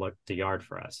maintained the yard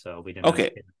for us. So we didn't.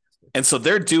 Okay. And so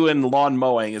they're doing lawn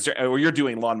mowing. Or you're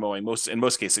doing lawn mowing in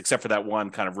most cases, except for that one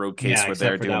kind of road case where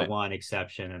they're doing that one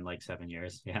exception in like 7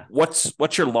 years. Yeah. What's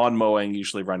your lawn mowing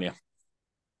usually run you?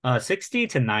 60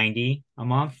 to 90 a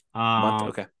month. Month?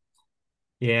 Okay.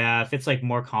 Yeah, if it's like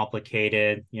more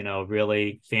complicated,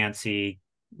 really fancy,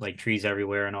 like trees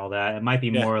everywhere and all that, it might be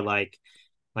more like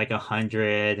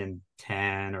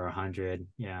 110 or 100.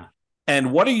 Yeah.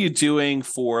 And what are you doing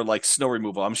for like snow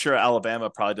removal? I'm sure Alabama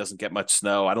probably doesn't get much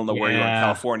snow. I don't know where you are in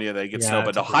California they get snow,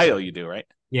 but Ohio you do, right?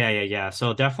 Yeah.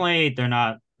 So definitely they're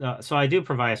not. So I do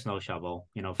provide a snow shovel,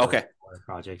 for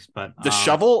projects, but the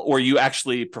shovel, or you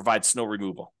actually provide snow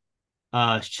removal?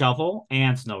 Shovel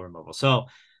and snow removal. So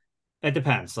it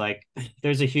depends. Like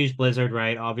there's a huge blizzard,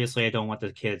 right? Obviously, I don't want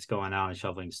the kids going out and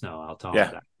shoveling snow. I'll tell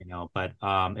them that, But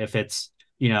if it's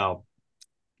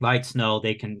light snow,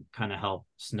 they can kind of help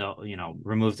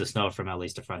remove the snow from at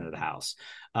least the front of the house.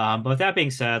 But with that being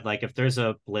said, like if there's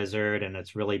a blizzard and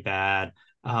it's really bad,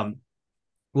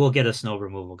 we'll get a snow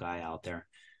removal guy out there.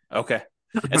 Okay.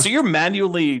 And so you're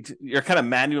kind of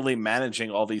manually managing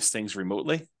all these things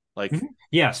remotely? Like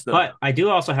yes, but I do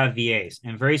also have VAs,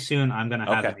 and very soon I'm going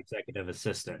to have an executive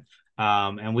assistant.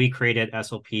 And we created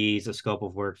SOPs, a scope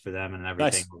of work for them and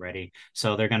everything already.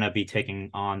 So they're going to be taking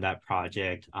on that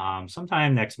project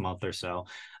sometime next month or so.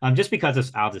 Just because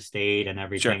it's out of state and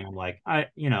everything, I'm like,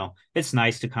 it's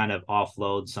nice to kind of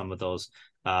offload some of those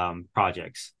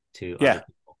projects to other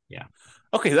people. Yeah.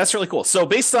 Okay, that's really cool. So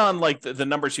based on like the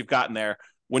numbers you've gotten there,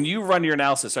 when you run your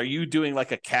analysis, are you doing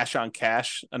like a cash on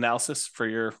cash analysis for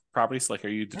your properties? Like, are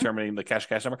you determining the cash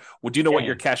number? Well, do you know what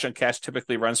your cash on cash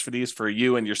typically runs for these for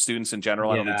you and your students in general?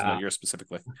 I don't need to know yours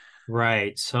specifically.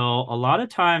 Right. So a lot of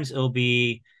times it'll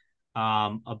be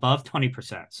above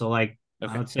 20%. So like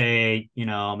I would say,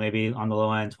 maybe on the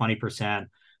low end, 20%,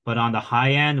 but on the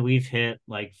high end, we've hit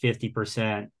like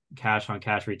 50% cash on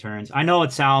cash returns. I know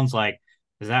it sounds like,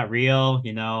 is that real?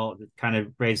 It kind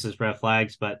of raises red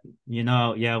flags, but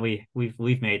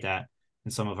we've made that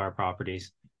in some of our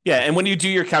properties. Yeah, and when you do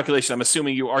your calculation, I'm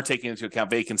assuming you are taking into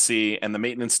account vacancy and the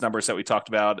maintenance numbers that we talked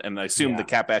about, and I assume the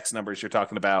CapEx numbers you're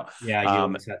talking about. Yeah, you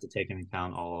always have to take into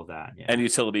account all of that. Yeah. And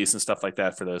utilities and stuff like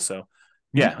that for those. So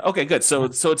yeah. Okay, good. So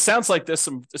it sounds like there's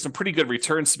some pretty good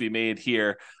returns to be made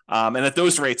here. And at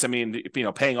those rates, I mean,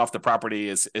 paying off the property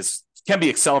is can be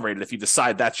accelerated if you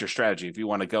decide that's your strategy. If you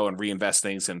want to go and reinvest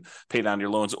things and pay down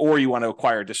your loans, or you want to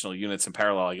acquire additional units in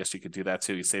parallel, I guess you could do that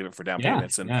too. You save it for down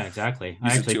payments. And exactly.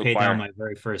 I actually paid down my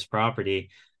very first property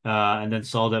and then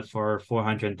sold it for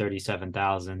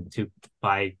 $437,000 to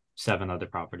buy 7 other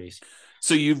properties.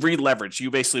 So you re-leveraged.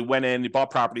 You basically went in, you bought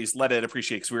properties, let it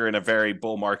appreciate because we were in a very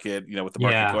bull market, with the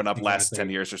market going up last 10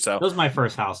 years or so. That was my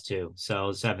first house too.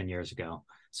 So 7 years ago.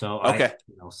 So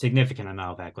significant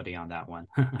amount of equity on that one.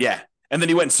 Yeah. And then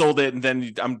you went and sold it, and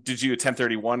then did you a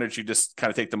 1031, or did you just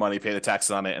kind of take the money, pay the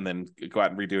taxes on it, and then go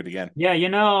out and redo it again? Yeah,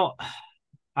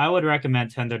 I would recommend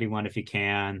 1031 if you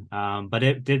can, but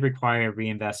it did require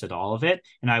reinvested all of it,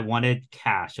 and I wanted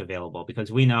cash available because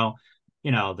we know,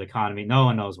 the economy. No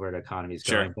one knows where the economy is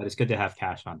going, but it's good to have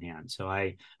cash on hand. So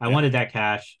I wanted that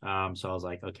cash, so I was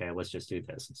like, okay, let's just do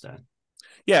this instead.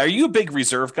 Yeah, are you a big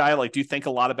reserve guy? Like, do you think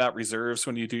a lot about reserves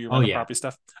when you do your rental property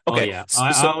stuff? Okay, yeah,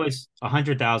 I always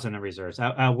 100,000 in reserves.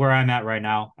 Where I'm at right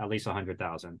now, at least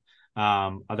 100,000.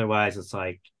 Otherwise, it's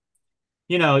like,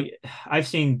 I've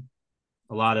seen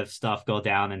a lot of stuff go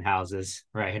down in houses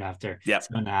right after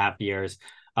 7.5 years.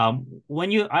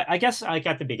 I guess like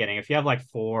at the beginning, if you have like up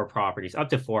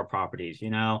to four properties,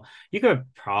 you could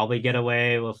probably get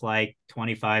away with like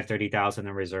 25-30,000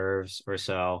 in reserves or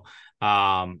so.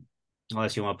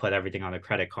 Unless you want to put everything on a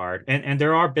credit card. And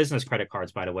there are business credit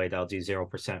cards, by the way, that'll do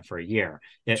 0% for a year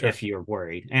if you're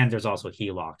worried. And there's also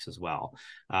HELOCs as well,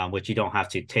 which you don't have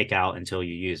to take out until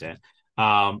you use it.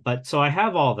 But so I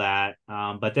have all that.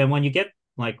 But then when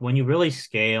you really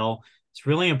scale, it's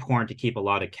really important to keep a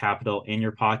lot of capital in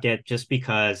your pocket just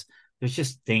because there's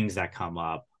just things that come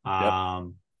up.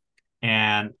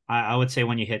 And I would say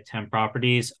when you hit 10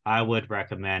 properties, I would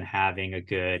recommend having a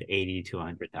good 80 to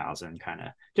 100,000 kind of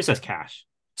just as cash.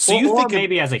 So you think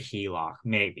maybe as a HELOC,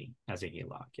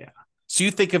 yeah. So you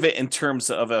think of it in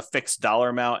terms of a fixed dollar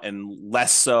amount and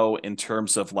less so in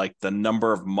terms of like the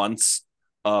number of months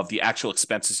of the actual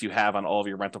expenses you have on all of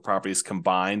your rental properties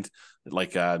combined,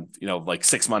 like like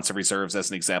 6 months of reserves as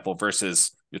an example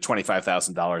versus your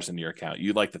 $25,000 in your account.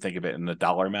 You like to think of it in the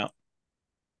dollar amount?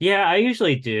 Yeah, I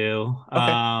usually do. Okay.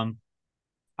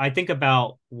 I think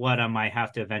about what I might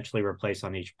have to eventually replace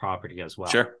on each property as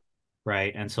well. Sure.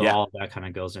 Right. And so all of that kind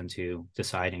of goes into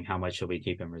deciding how much should we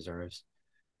keep in reserves.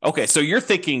 Okay. So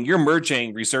you're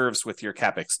merging reserves with your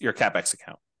CapEx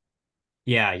account.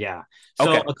 Yeah.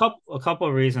 So a couple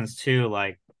of reasons too,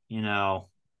 like,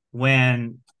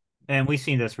 and we've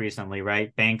seen this recently,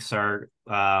 right? Banks are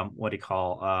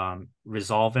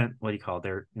resolvent. What do you call it?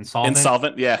 They're insolvent.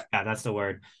 Insolvent, yeah. Yeah, that's the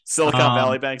word. Silicon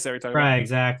Valley banks that we're talking about. Right,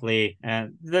 exactly.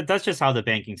 And that's just how the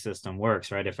banking system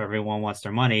works, right? If everyone wants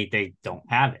their money, they don't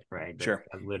have it, right? Sure.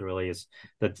 That literally is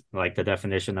the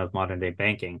definition of modern day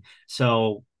banking.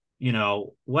 So,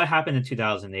 what happened in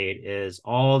 2008 is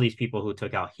all these people who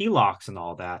took out HELOCs and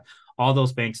all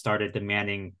those banks started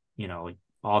demanding,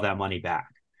 all that money back,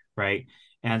 right?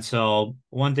 And so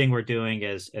one thing we're doing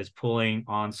is pulling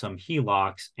on some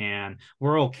HELOCs, and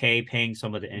we're okay paying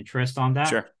some of the interest on that.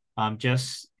 Sure.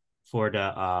 Just for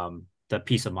the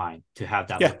peace of mind to have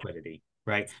that liquidity,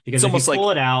 right? Because it's if you pull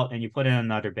it out and you put it in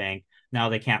another bank, now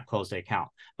they can't close the account.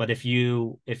 But if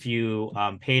you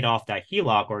paid off that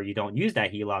HELOC or you don't use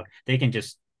that HELOC, they can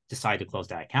just decide to close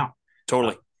that account.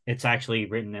 Totally. It's actually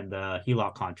written in the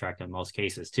HELOC contract in most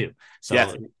cases too. So if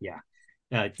totally. You're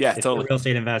a real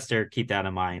estate investor, keep that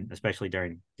in mind, especially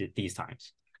during these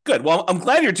times. Good. Well, I'm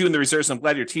glad you're doing the reserves. I'm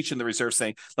glad you're teaching the reserves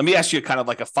thing. Let me ask you kind of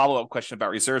like a follow-up question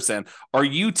about reserves then. Are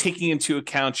you taking into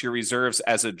account your reserves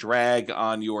as a drag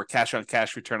on your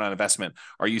cash-on-cash return on investment?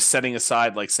 Are you setting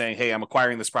aside like saying, hey, I'm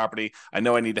acquiring this property. I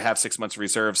know I need to have 6 months of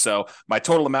reserves. So my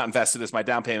total amount invested is my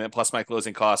down payment plus my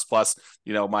closing costs plus,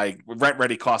 my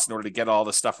rent-ready costs in order to get all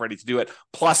this stuff ready to do it.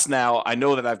 Plus now I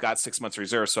know that I've got 6 months of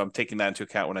reserves. So I'm taking that into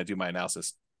account when I do my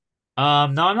analysis. No,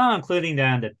 I'm not including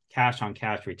that in the cash on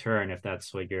cash return if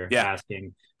that's what you're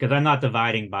asking, because I'm not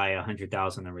dividing by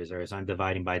 100,000 in reserves. I'm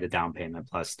dividing by the down payment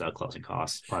plus the closing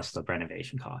costs plus the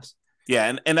renovation costs.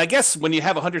 Yeah, and I guess when you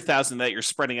have 100,000 that you're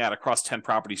spreading out across 10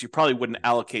 properties, you probably wouldn't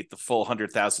allocate the full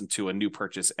 100,000 to a new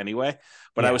purchase anyway.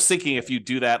 But I was thinking if you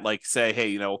do that, like say,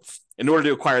 hey, in order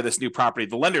to acquire this new property,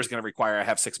 the lender is going to require I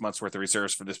have 6 months worth of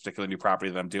reserves for this particular new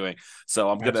property that I'm doing. So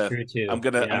I'm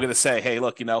gonna say, hey,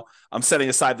 look, I'm setting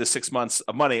aside this 6 months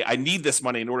of money. I need this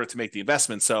money in order to make the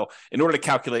investment. So in order to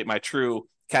calculate my true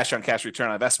cash on cash return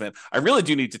on investment, I really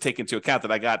do need to take into account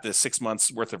that I got this 6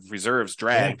 months worth of reserves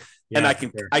drag, and I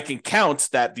can count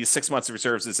that these 6 months of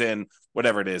reserves is in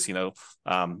whatever it is, your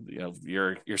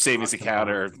savings account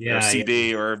or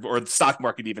CD or the stock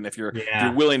market, even if you're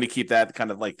willing to keep that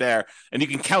kind of like there, and you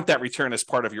can count that return as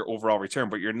part of your overall return,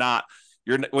 but you're not.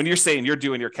 When you're saying you're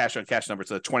doing your cash on cash number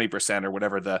to 20% or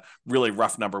whatever the really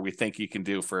rough number we think you can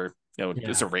do for,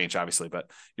 it's a range obviously,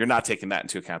 but you're not taking that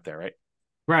into account there, right?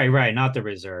 Right. Not the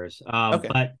reserves. Okay.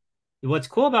 But What's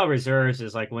cool about reserves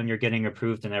is like when you're getting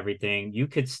approved and everything, you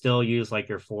could still use like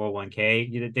your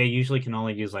 401k. They usually can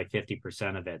only use like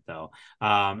 50% of it though.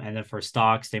 And then for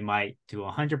stocks, they might do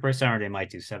 100% or they might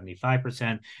do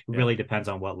 75%. It Yeah. really depends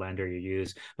on what lender you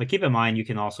use. But keep in mind, you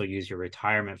can also use your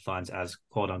retirement funds as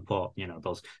quote unquote,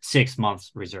 those 6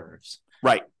 months reserves.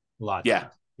 Right. A lot of Yeah.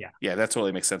 times. Yeah. Yeah. That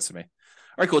totally makes sense to me. All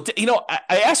right, cool.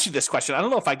 I asked you this question. I don't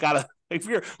know if I got a. If Oh,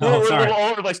 we're a little sorry. all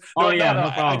over the place. Oh No, no, yeah, no.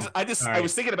 no problem. I Sorry.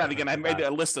 was thinking about it again. I made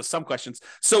Forgot. a list of some questions.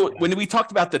 So Yeah. when we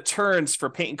talked about the turns for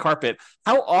paint and carpet,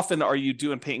 how often are you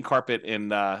doing paint and carpet in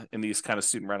these kind of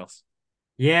student rentals?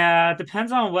 Yeah, it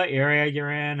depends on what area you're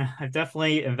in. I've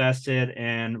definitely invested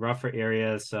in rougher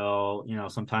areas. So,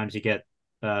 sometimes you get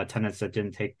tenants that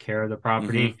didn't take care of the Mm-hmm.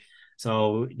 property.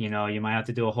 So, you might have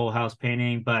to do a whole house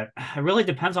painting, but it really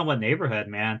depends on what neighborhood,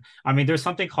 man. I mean, there's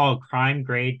something called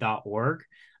crimegrade.org.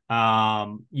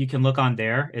 You can look on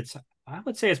there. I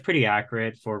would say it's pretty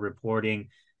accurate for reporting,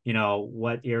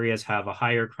 what areas have a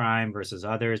higher crime versus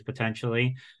others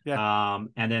potentially. Yeah.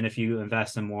 And then if you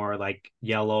invest in more like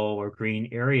yellow or green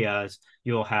areas,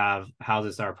 you'll have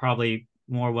houses that are probably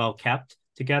more well kept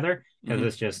together because Mm-hmm.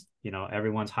 it's just,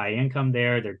 everyone's high income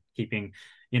there. They're keeping,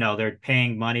 they're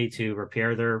paying money to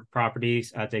repair their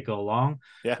properties as they go along.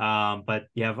 Yeah. But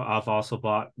I've also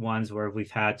bought ones where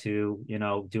we've had to,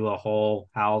 do a whole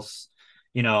house,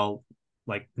 you know,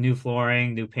 like new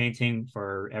flooring, new painting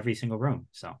for every single room.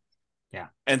 So yeah.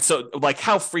 And so, like,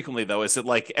 how frequently though? Is it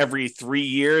like every 3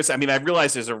 years? I mean, I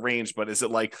realize there's a range, but is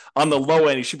it like on the low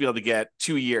end, you should be able to get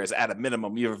 2 years at a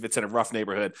minimum, even if it's in a rough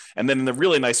neighborhood, and then in the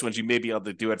really nice ones, you may be able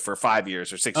to do it for 5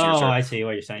 years or 6 years, Oh, or I see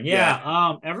what you're saying. yeah.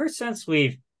 Yeah, ever since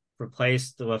we've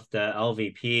replaced with the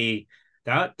LVP,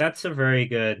 that's a very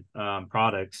good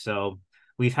product. So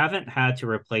we haven't had to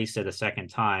replace it a second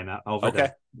time over the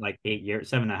Okay. like 8 years,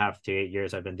 7.5 to 8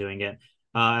 years I've been doing it.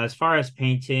 As far as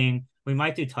painting, we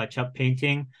might do touch-up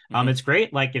painting. Mm-hmm. It's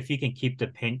great like if you can keep the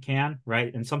paint can,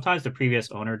 right? And sometimes the previous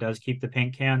owner does keep the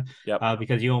paint can Yep.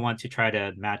 because you don't want to try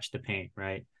to match the paint,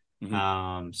 right?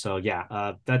 Mm-hmm. So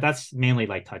yeah, that's mainly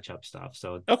like touch up stuff.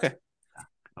 So Okay.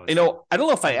 I would say I don't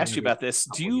know if I maybe asked you every about this. Do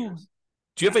couple you years.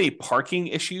 do you have Yeah. any parking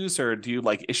issues, or do you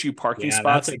like issue parking Yeah,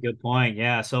 that's spots? a good point.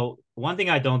 Yeah. So one thing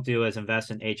I don't do is invest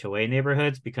in HOA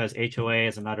neighborhoods because HOA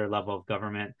is another level of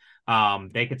government.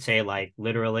 They could say like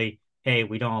literally, hey,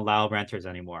 we don't allow renters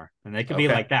anymore. And they could be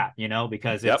Okay. like that,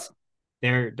 because Yep.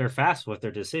 they're fast with their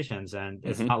decisions and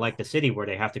it's Mm-hmm. not like the city where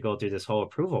they have to go through this whole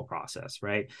approval process,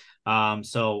 right?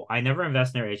 So I never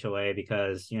invest in their HOA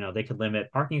because they could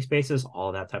limit parking spaces,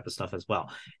 all that type of stuff as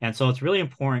well. And so it's really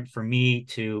important for me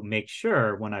to make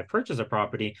sure when I purchase a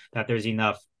property that there's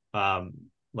enough um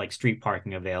like street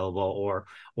parking available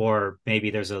or maybe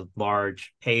there's a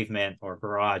large pavement or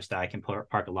garage that I can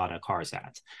park a lot of cars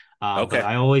at. But Okay.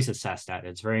 I always assess that.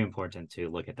 It's very important to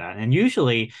look at that. And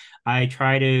usually I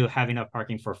try to have enough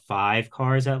parking for 5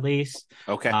 cars at least.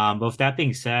 Okay. But with that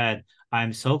being said,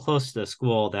 I'm so close to the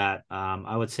school that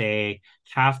I would say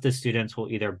half the students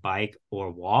will either bike or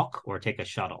walk or take a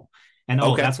shuttle. And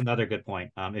Okay. that's another good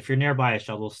point. If you're nearby a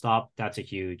shuttle stop, that's a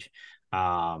huge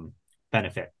um,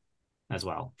 benefit as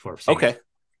well for Okay. safety.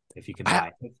 If you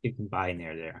can buy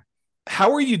near there.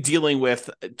 How are you dealing with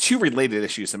two related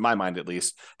issues in my mind, at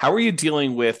least? How are you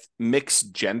dealing with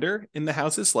mixed gender in the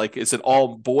houses? Like, is it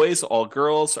all boys, all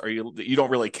girls? Are you don't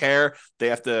really care?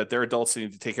 They're adults, they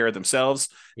need to take care of themselves.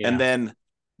 And Yeah. then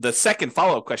the second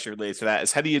follow-up question related to that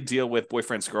is, how do you deal with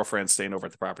boyfriends, girlfriends staying over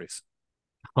at the properties?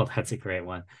 Oh, that's a great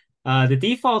one. The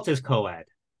default is co-ed.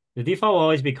 The default will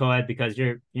always be co-ed because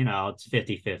it's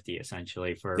 50-50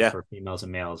 essentially for Yeah. for females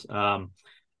and males.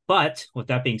 But with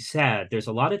that being said, there's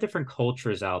a lot of different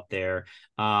cultures out there.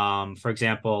 For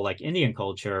example, like Indian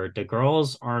culture, the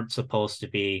girls aren't supposed to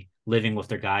be living with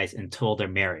their guys until they're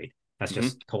married. That's Hmm.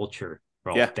 just cultural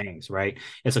Yeah. things, right?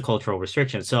 It's a cultural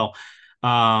restriction. So,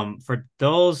 for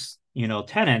those,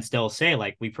 tenants, they'll say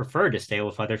like, we prefer to stay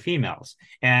with other females.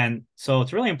 And so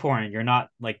it's really important. You're not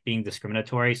like being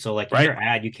discriminatory. So like in Right. your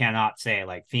ad, you cannot say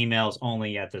like females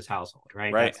only at this household,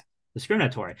 right? Right. That's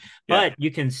discriminatory. Yeah. But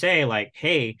you can say like,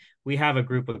 hey, we have a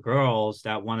group of girls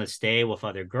that want to stay with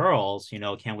other girls,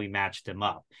 can we match them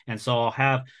up? And so I'll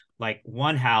have like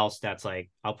one house that's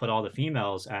like, I'll put all the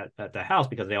females at the house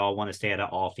because they all want to stay at an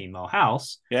all female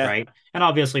house, Yeah. right? And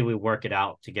obviously we work it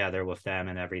out together with them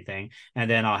and everything. And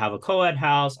then I'll have a co-ed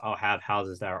house. I'll have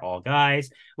houses that are all guys.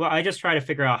 Well, I just try to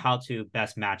figure out how to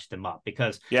best match them up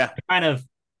because Yeah.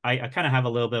 I kind of have a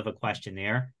little bit of a question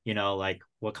there, like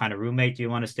what kind of roommate do you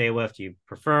want to stay with? Do you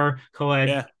prefer co-ed,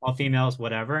 Yeah. all females,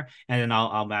 whatever? And then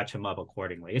I'll match them up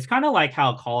accordingly. It's kind of like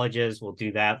how colleges will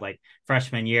do that, like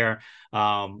freshman year.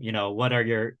 What are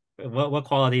your what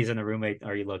qualities in a roommate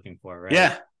are you looking for, right?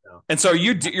 Yeah. So, And so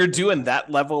you're doing that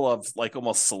level of like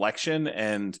almost selection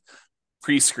and yeah,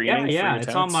 pre-screening for yeah. your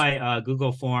It's on tenants? my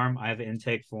Google form. I have an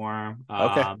intake form.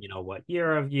 Okay. What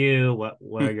year of you,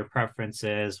 what are Hmm. your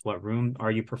preferences, what room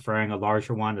are you preferring, a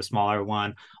larger one, a smaller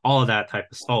one, all of that type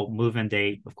of stuff. Oh, move-in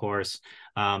date, of course.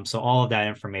 So all of that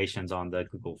information's on the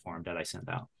Google form that I sent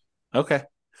out. Okay.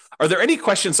 Are there any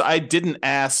questions I didn't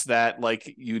ask that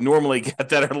like you normally get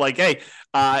that are like, hey,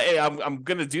 I'm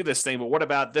gonna do this thing, but what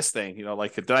about this thing?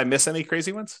 Like did I miss any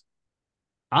crazy ones?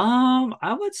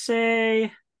 I would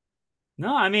say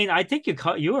no. I mean, I think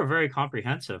you were very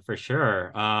comprehensive for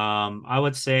sure. I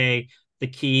would say the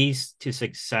keys to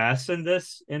success in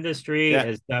this industry Yeah.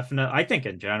 is definitely, I think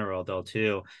in general though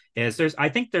too, is I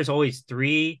think there's always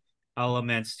three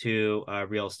elements to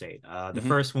real estate. The Hmm.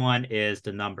 first one is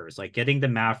the numbers, like getting the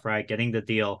math right, getting the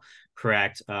deal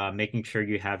correct, making sure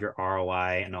you have your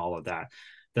ROI and all of that.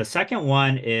 The second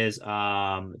one is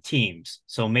teams.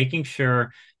 So making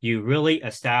sure you really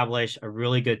establish a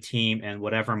really good team in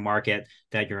whatever market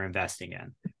that you're investing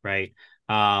in, right?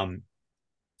 Um,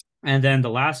 and then the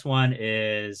last one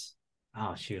is,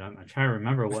 oh shoot, I'm trying to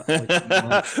remember which one.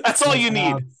 That's all But you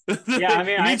need. yeah, I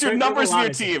mean, You need your there's a numbers in lot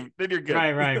your of things. team, then you're good.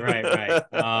 Right.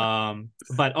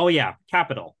 But oh yeah,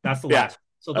 capital. That's the Yeah. last.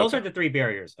 So those are Okay. the three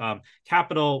barriers.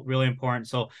 Capital really important.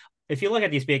 So if you look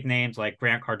at these big names like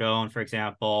Grant Cardone, for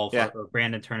example, Yeah. or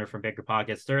Brandon Turner from Bigger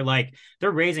Pockets,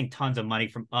 they're raising tons of money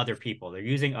from other people. They're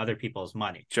using other people's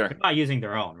money. Sure. They're not using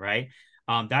their own, right?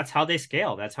 That's how they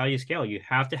scale. That's how you scale. You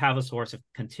have to have a source of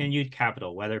continued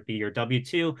capital, whether it be your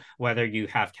W-2, whether you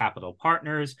have capital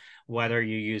partners, whether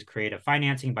you use creative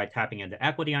financing by tapping into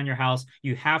equity on your house.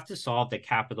 You have to solve the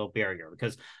capital barrier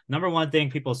because number one thing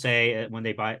people say when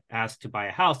they ask to buy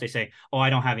a house, they say, "Oh, I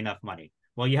don't have enough money."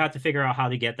 Well, you have to figure out how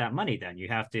to get that money. Then you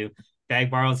have to beg,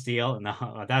 borrow, steal, and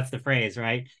that's the phrase,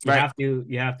 right? Right. You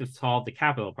have to solve the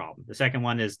capital problem. The second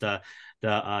one is the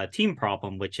team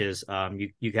problem, which is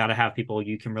you got to have people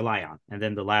you can rely on. And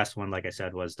then the last one, like I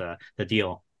said, was the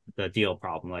deal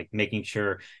problem, like making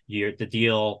sure the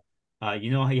deal.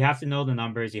 You have to know the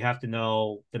numbers, you have to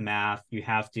know the math, you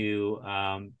have to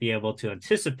be able to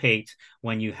anticipate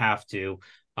when you have to,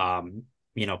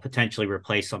 potentially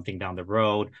replace something down the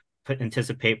road,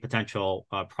 anticipate potential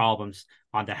problems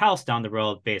on the house down the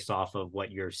road based off of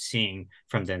what you're seeing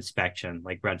from the inspection,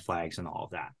 like red flags and all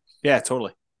of that. Yeah,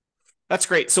 totally. That's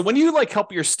great. So when you like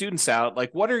help your students out,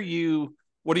 like what are you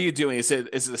doing? Is it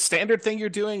a standard thing you're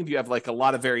doing? Do you have like a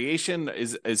lot of variation?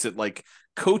 Is it like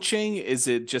coaching? Is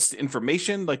it just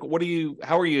information? Like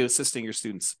how are you assisting your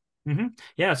students? Mm-hmm.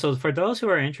 Yeah. So for those who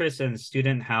are interested in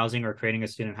student housing or creating a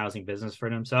student housing business for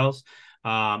themselves,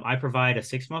 I provide a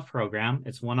 6-month program.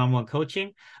 It's one-on-one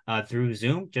coaching through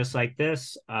Zoom, just like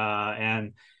this.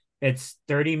 And it's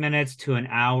 30 minutes to an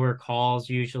hour calls,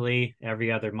 usually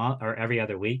every other month or every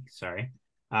other week. Sorry.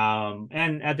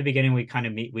 And at the beginning, we kind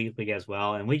of meet weekly as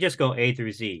well. And we just go A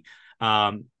through Z.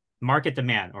 Um, Market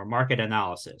demand or market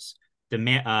analysis,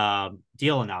 demand,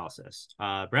 deal analysis,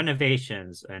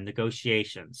 renovations and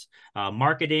negotiations,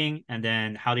 marketing, and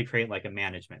then how to create like a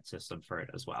management system for it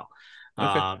as well.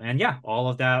 Okay. And yeah, all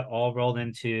of that all rolled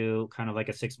into kind of like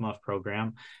a 6-month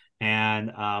program. And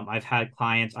I've had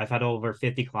over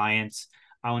 50 clients.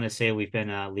 I want to say we've been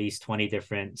in at least 20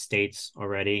 different states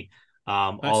already,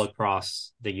 all Nice.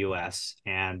 across the US.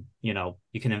 And, you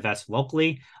can invest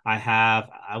locally. I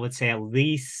would say at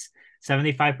least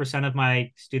 75% of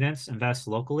my students invest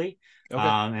locally. Okay.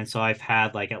 And so I've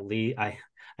had like at least, I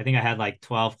think I had like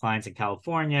 12 clients in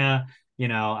California.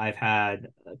 I've had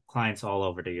clients all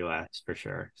over the US for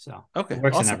sure. So it Okay.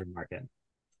 works in Awesome. every market.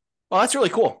 Well, that's really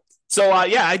cool. So,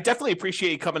 yeah, I definitely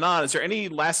appreciate you coming on. Is there any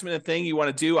last minute thing you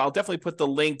want to do? I'll definitely put the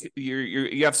link.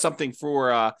 You have something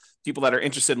for people that are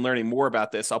interested in learning more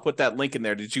about this. I'll put that link in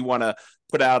there. Did you want to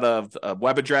put out a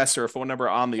web address or a phone number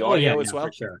on the Oh yeah, audio as yeah, for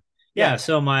well? sure. Yeah. Yeah,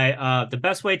 so my the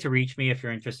best way to reach me if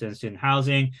you're interested in student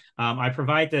housing, I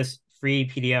provide this free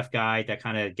PDF guide that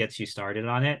kind of gets you started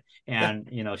on it Yeah. and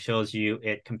shows you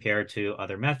it compared to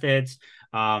other methods.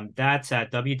 That's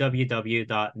at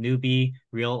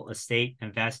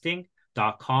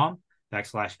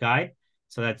www.newbierealestateinvesting.com/guide.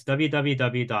 So that's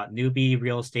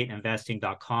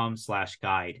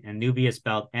www.newbierealestateinvesting.com/guide. And newbie is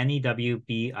spelled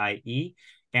NEWBIE.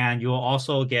 And you'll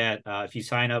also get, if you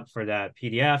sign up for that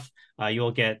PDF,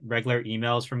 you'll get regular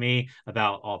emails from me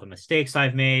about all the mistakes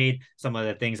I've made, some of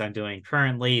the things I'm doing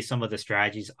currently, some of the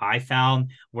strategies I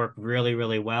found work really,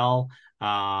 really well.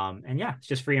 And yeah, it's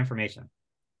just free information.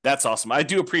 That's awesome. I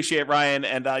do appreciate it, Ryan.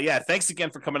 And yeah, thanks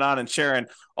again for coming on and sharing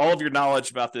all of your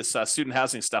knowledge about this student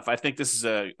housing stuff. I think this is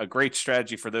a great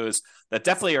strategy for those that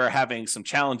definitely are having some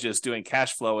challenges doing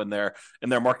cash flow in their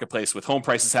marketplace, with home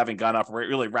prices having gone up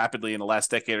really rapidly in the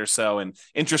last decade or so, and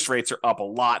interest rates are up a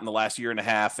lot in the last year and a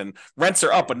half, and rents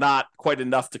are up, but not quite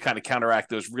enough to kind of counteract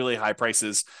those really high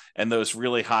prices and those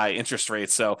really high interest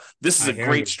rates. So this is a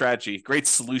great strategy, great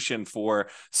solution for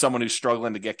someone who's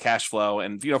struggling to get cash flow,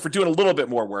 and for doing a little bit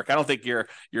more work. I don't think you're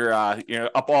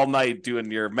up all night doing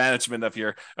your management of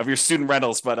your student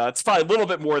rentals, but it's probably a little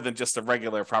bit more than just a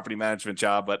regular property management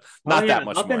job, but not that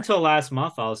much up more. Until last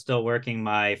month, I was still working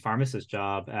my pharmacist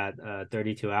job at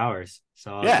 32 hours.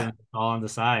 So I was doing it all on the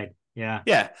side. Yeah.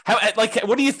 Yeah.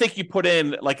 What do you think you put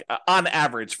in, on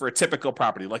average for a typical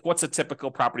property? Like, what's a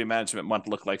typical property management month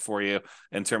look like for you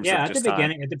in terms of just at the time?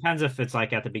 beginning? It depends if it's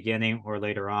like at the beginning or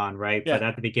later on, right? Yeah. But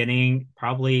at the beginning,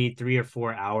 probably 3 or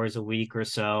 4 hours a week or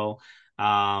so,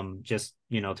 just,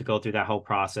 to go through that whole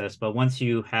process. But once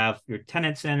you have your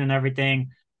tenants in and everything,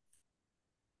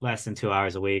 less than 2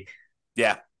 hours a week.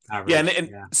 Yeah. Average. Yeah.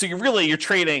 And so you're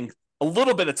trading a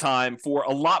little bit of time for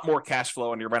a lot more cash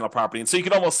flow on your rental property. And so you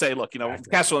could almost say, look,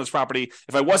 cash flow on this property,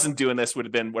 if I wasn't doing this, would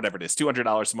have been whatever it is,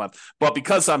 $200 a month. But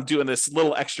because I'm doing this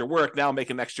little extra work, now I'm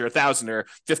making an extra $1,000 or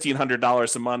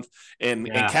 $1,500 a month in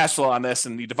cash flow on this.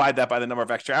 And you divide that by the number of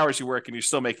extra hours you work, and you're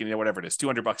still making, whatever it is,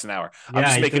 $200 an hour. I'm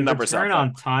just making numbers up. The return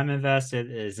on time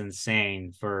invested is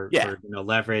insane for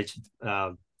leverage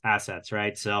assets,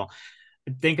 right? So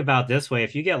think about this way: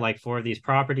 if you get like 4 of these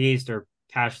properties, they're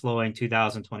cash flowing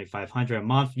 $2,000, $2,500 a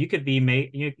month. You could be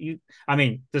I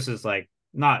mean, this is like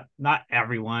not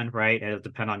everyone, right? It'll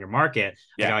depend on your market.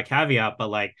 I got a caveat,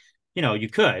 but you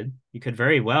could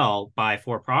very well buy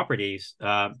 4 properties,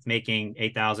 making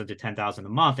 $8,000 to $10,000 a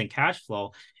month in cash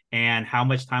flow. And how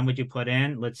much time would you put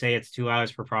in? Let's say it's 2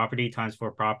 hours per property times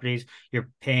 4 properties. You're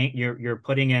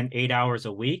putting in 8 hours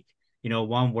a week,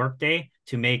 one work day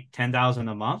to make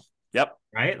 $10,000 a month. Yep.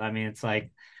 Right. I mean, it's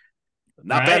like,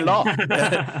 not bad at all.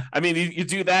 I mean, you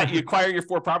do that, you acquire your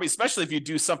 4 properties, especially if you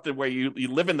do something where you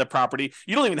live in the property.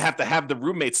 You don't even have to have the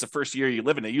roommates the first year you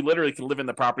live in it. You literally can live in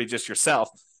the property just yourself.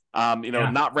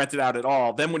 Not rent it out at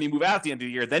all. Then when you move out at the end of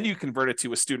the year, then you convert it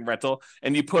to a student rental,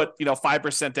 and you put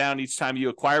 5% down each time you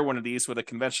acquire one of these with a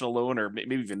conventional loan, or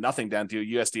maybe even nothing down to a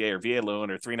USDA or VA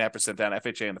loan, or 3.5% down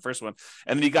FHA in the first one.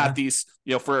 And then you got these,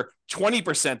 for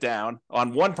 20% down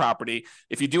on one property.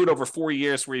 If you do it over 4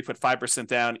 years, where you put 5%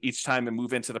 down each time and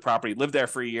move into the property, live there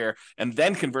for a year, and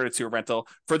then convert it to a rental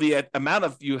for the amount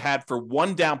of you had for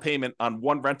one down payment on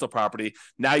one rental property.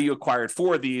 Now you acquired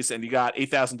 4 of these, and you got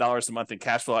 $8,000 a month in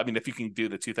cash flow. I mean, if you can do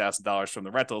the $2,000 from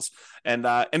the rentals, and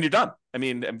you're done. I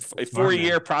mean, a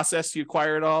 4-year process, you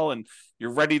acquire it all, and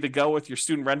you're ready to go with your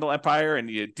student rental empire, and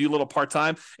you do a little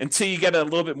part-time until you get a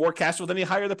little bit more cash flow. Then you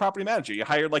hire the property manager. You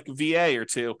hire like a VA or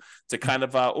two to kind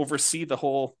of oversee the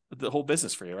whole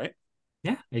business for you, right?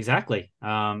 Yeah, exactly. Work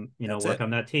on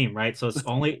that team, right? So it's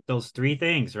only those 3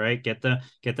 things, right? Get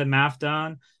the math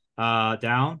down,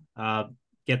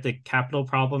 get the capital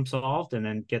problem solved, and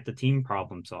then get the team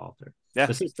problem solved.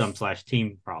 The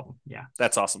system/team problem. Yeah.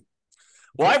 That's awesome.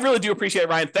 Well, I really do appreciate it,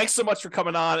 Ryan. Thanks so much for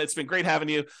coming on. It's been great having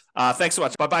you. Thanks so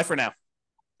much. Bye-bye for now.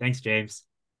 Thanks, James.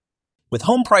 With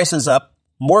home prices up,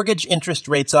 mortgage interest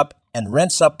rates up, and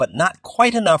rents up, but not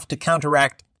quite enough to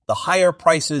counteract the higher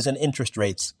prices and interest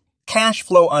rates, cash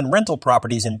flow on rental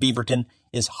properties in Beaverton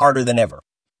is harder than ever.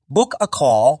 Book a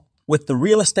call with the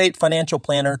Real Estate Financial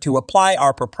Planner to apply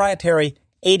our proprietary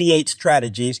 88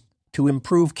 strategies to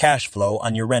improve cash flow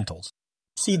on your rentals.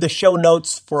 See the show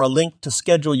notes for a link to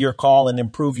schedule your call and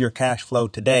improve your cash flow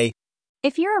today.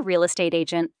 If you're a real estate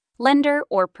agent, lender,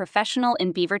 or professional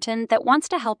in Beaverton that wants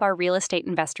to help our real estate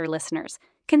investor listeners,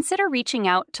 consider reaching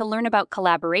out to learn about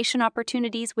collaboration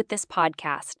opportunities with this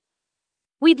podcast.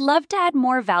 We'd love to add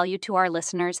more value to our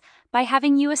listeners by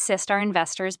having you assist our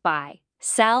investors buy,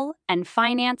 sell, and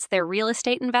finance their real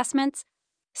estate investments.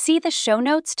 See the show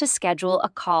notes to schedule a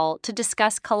call to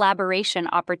discuss collaboration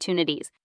opportunities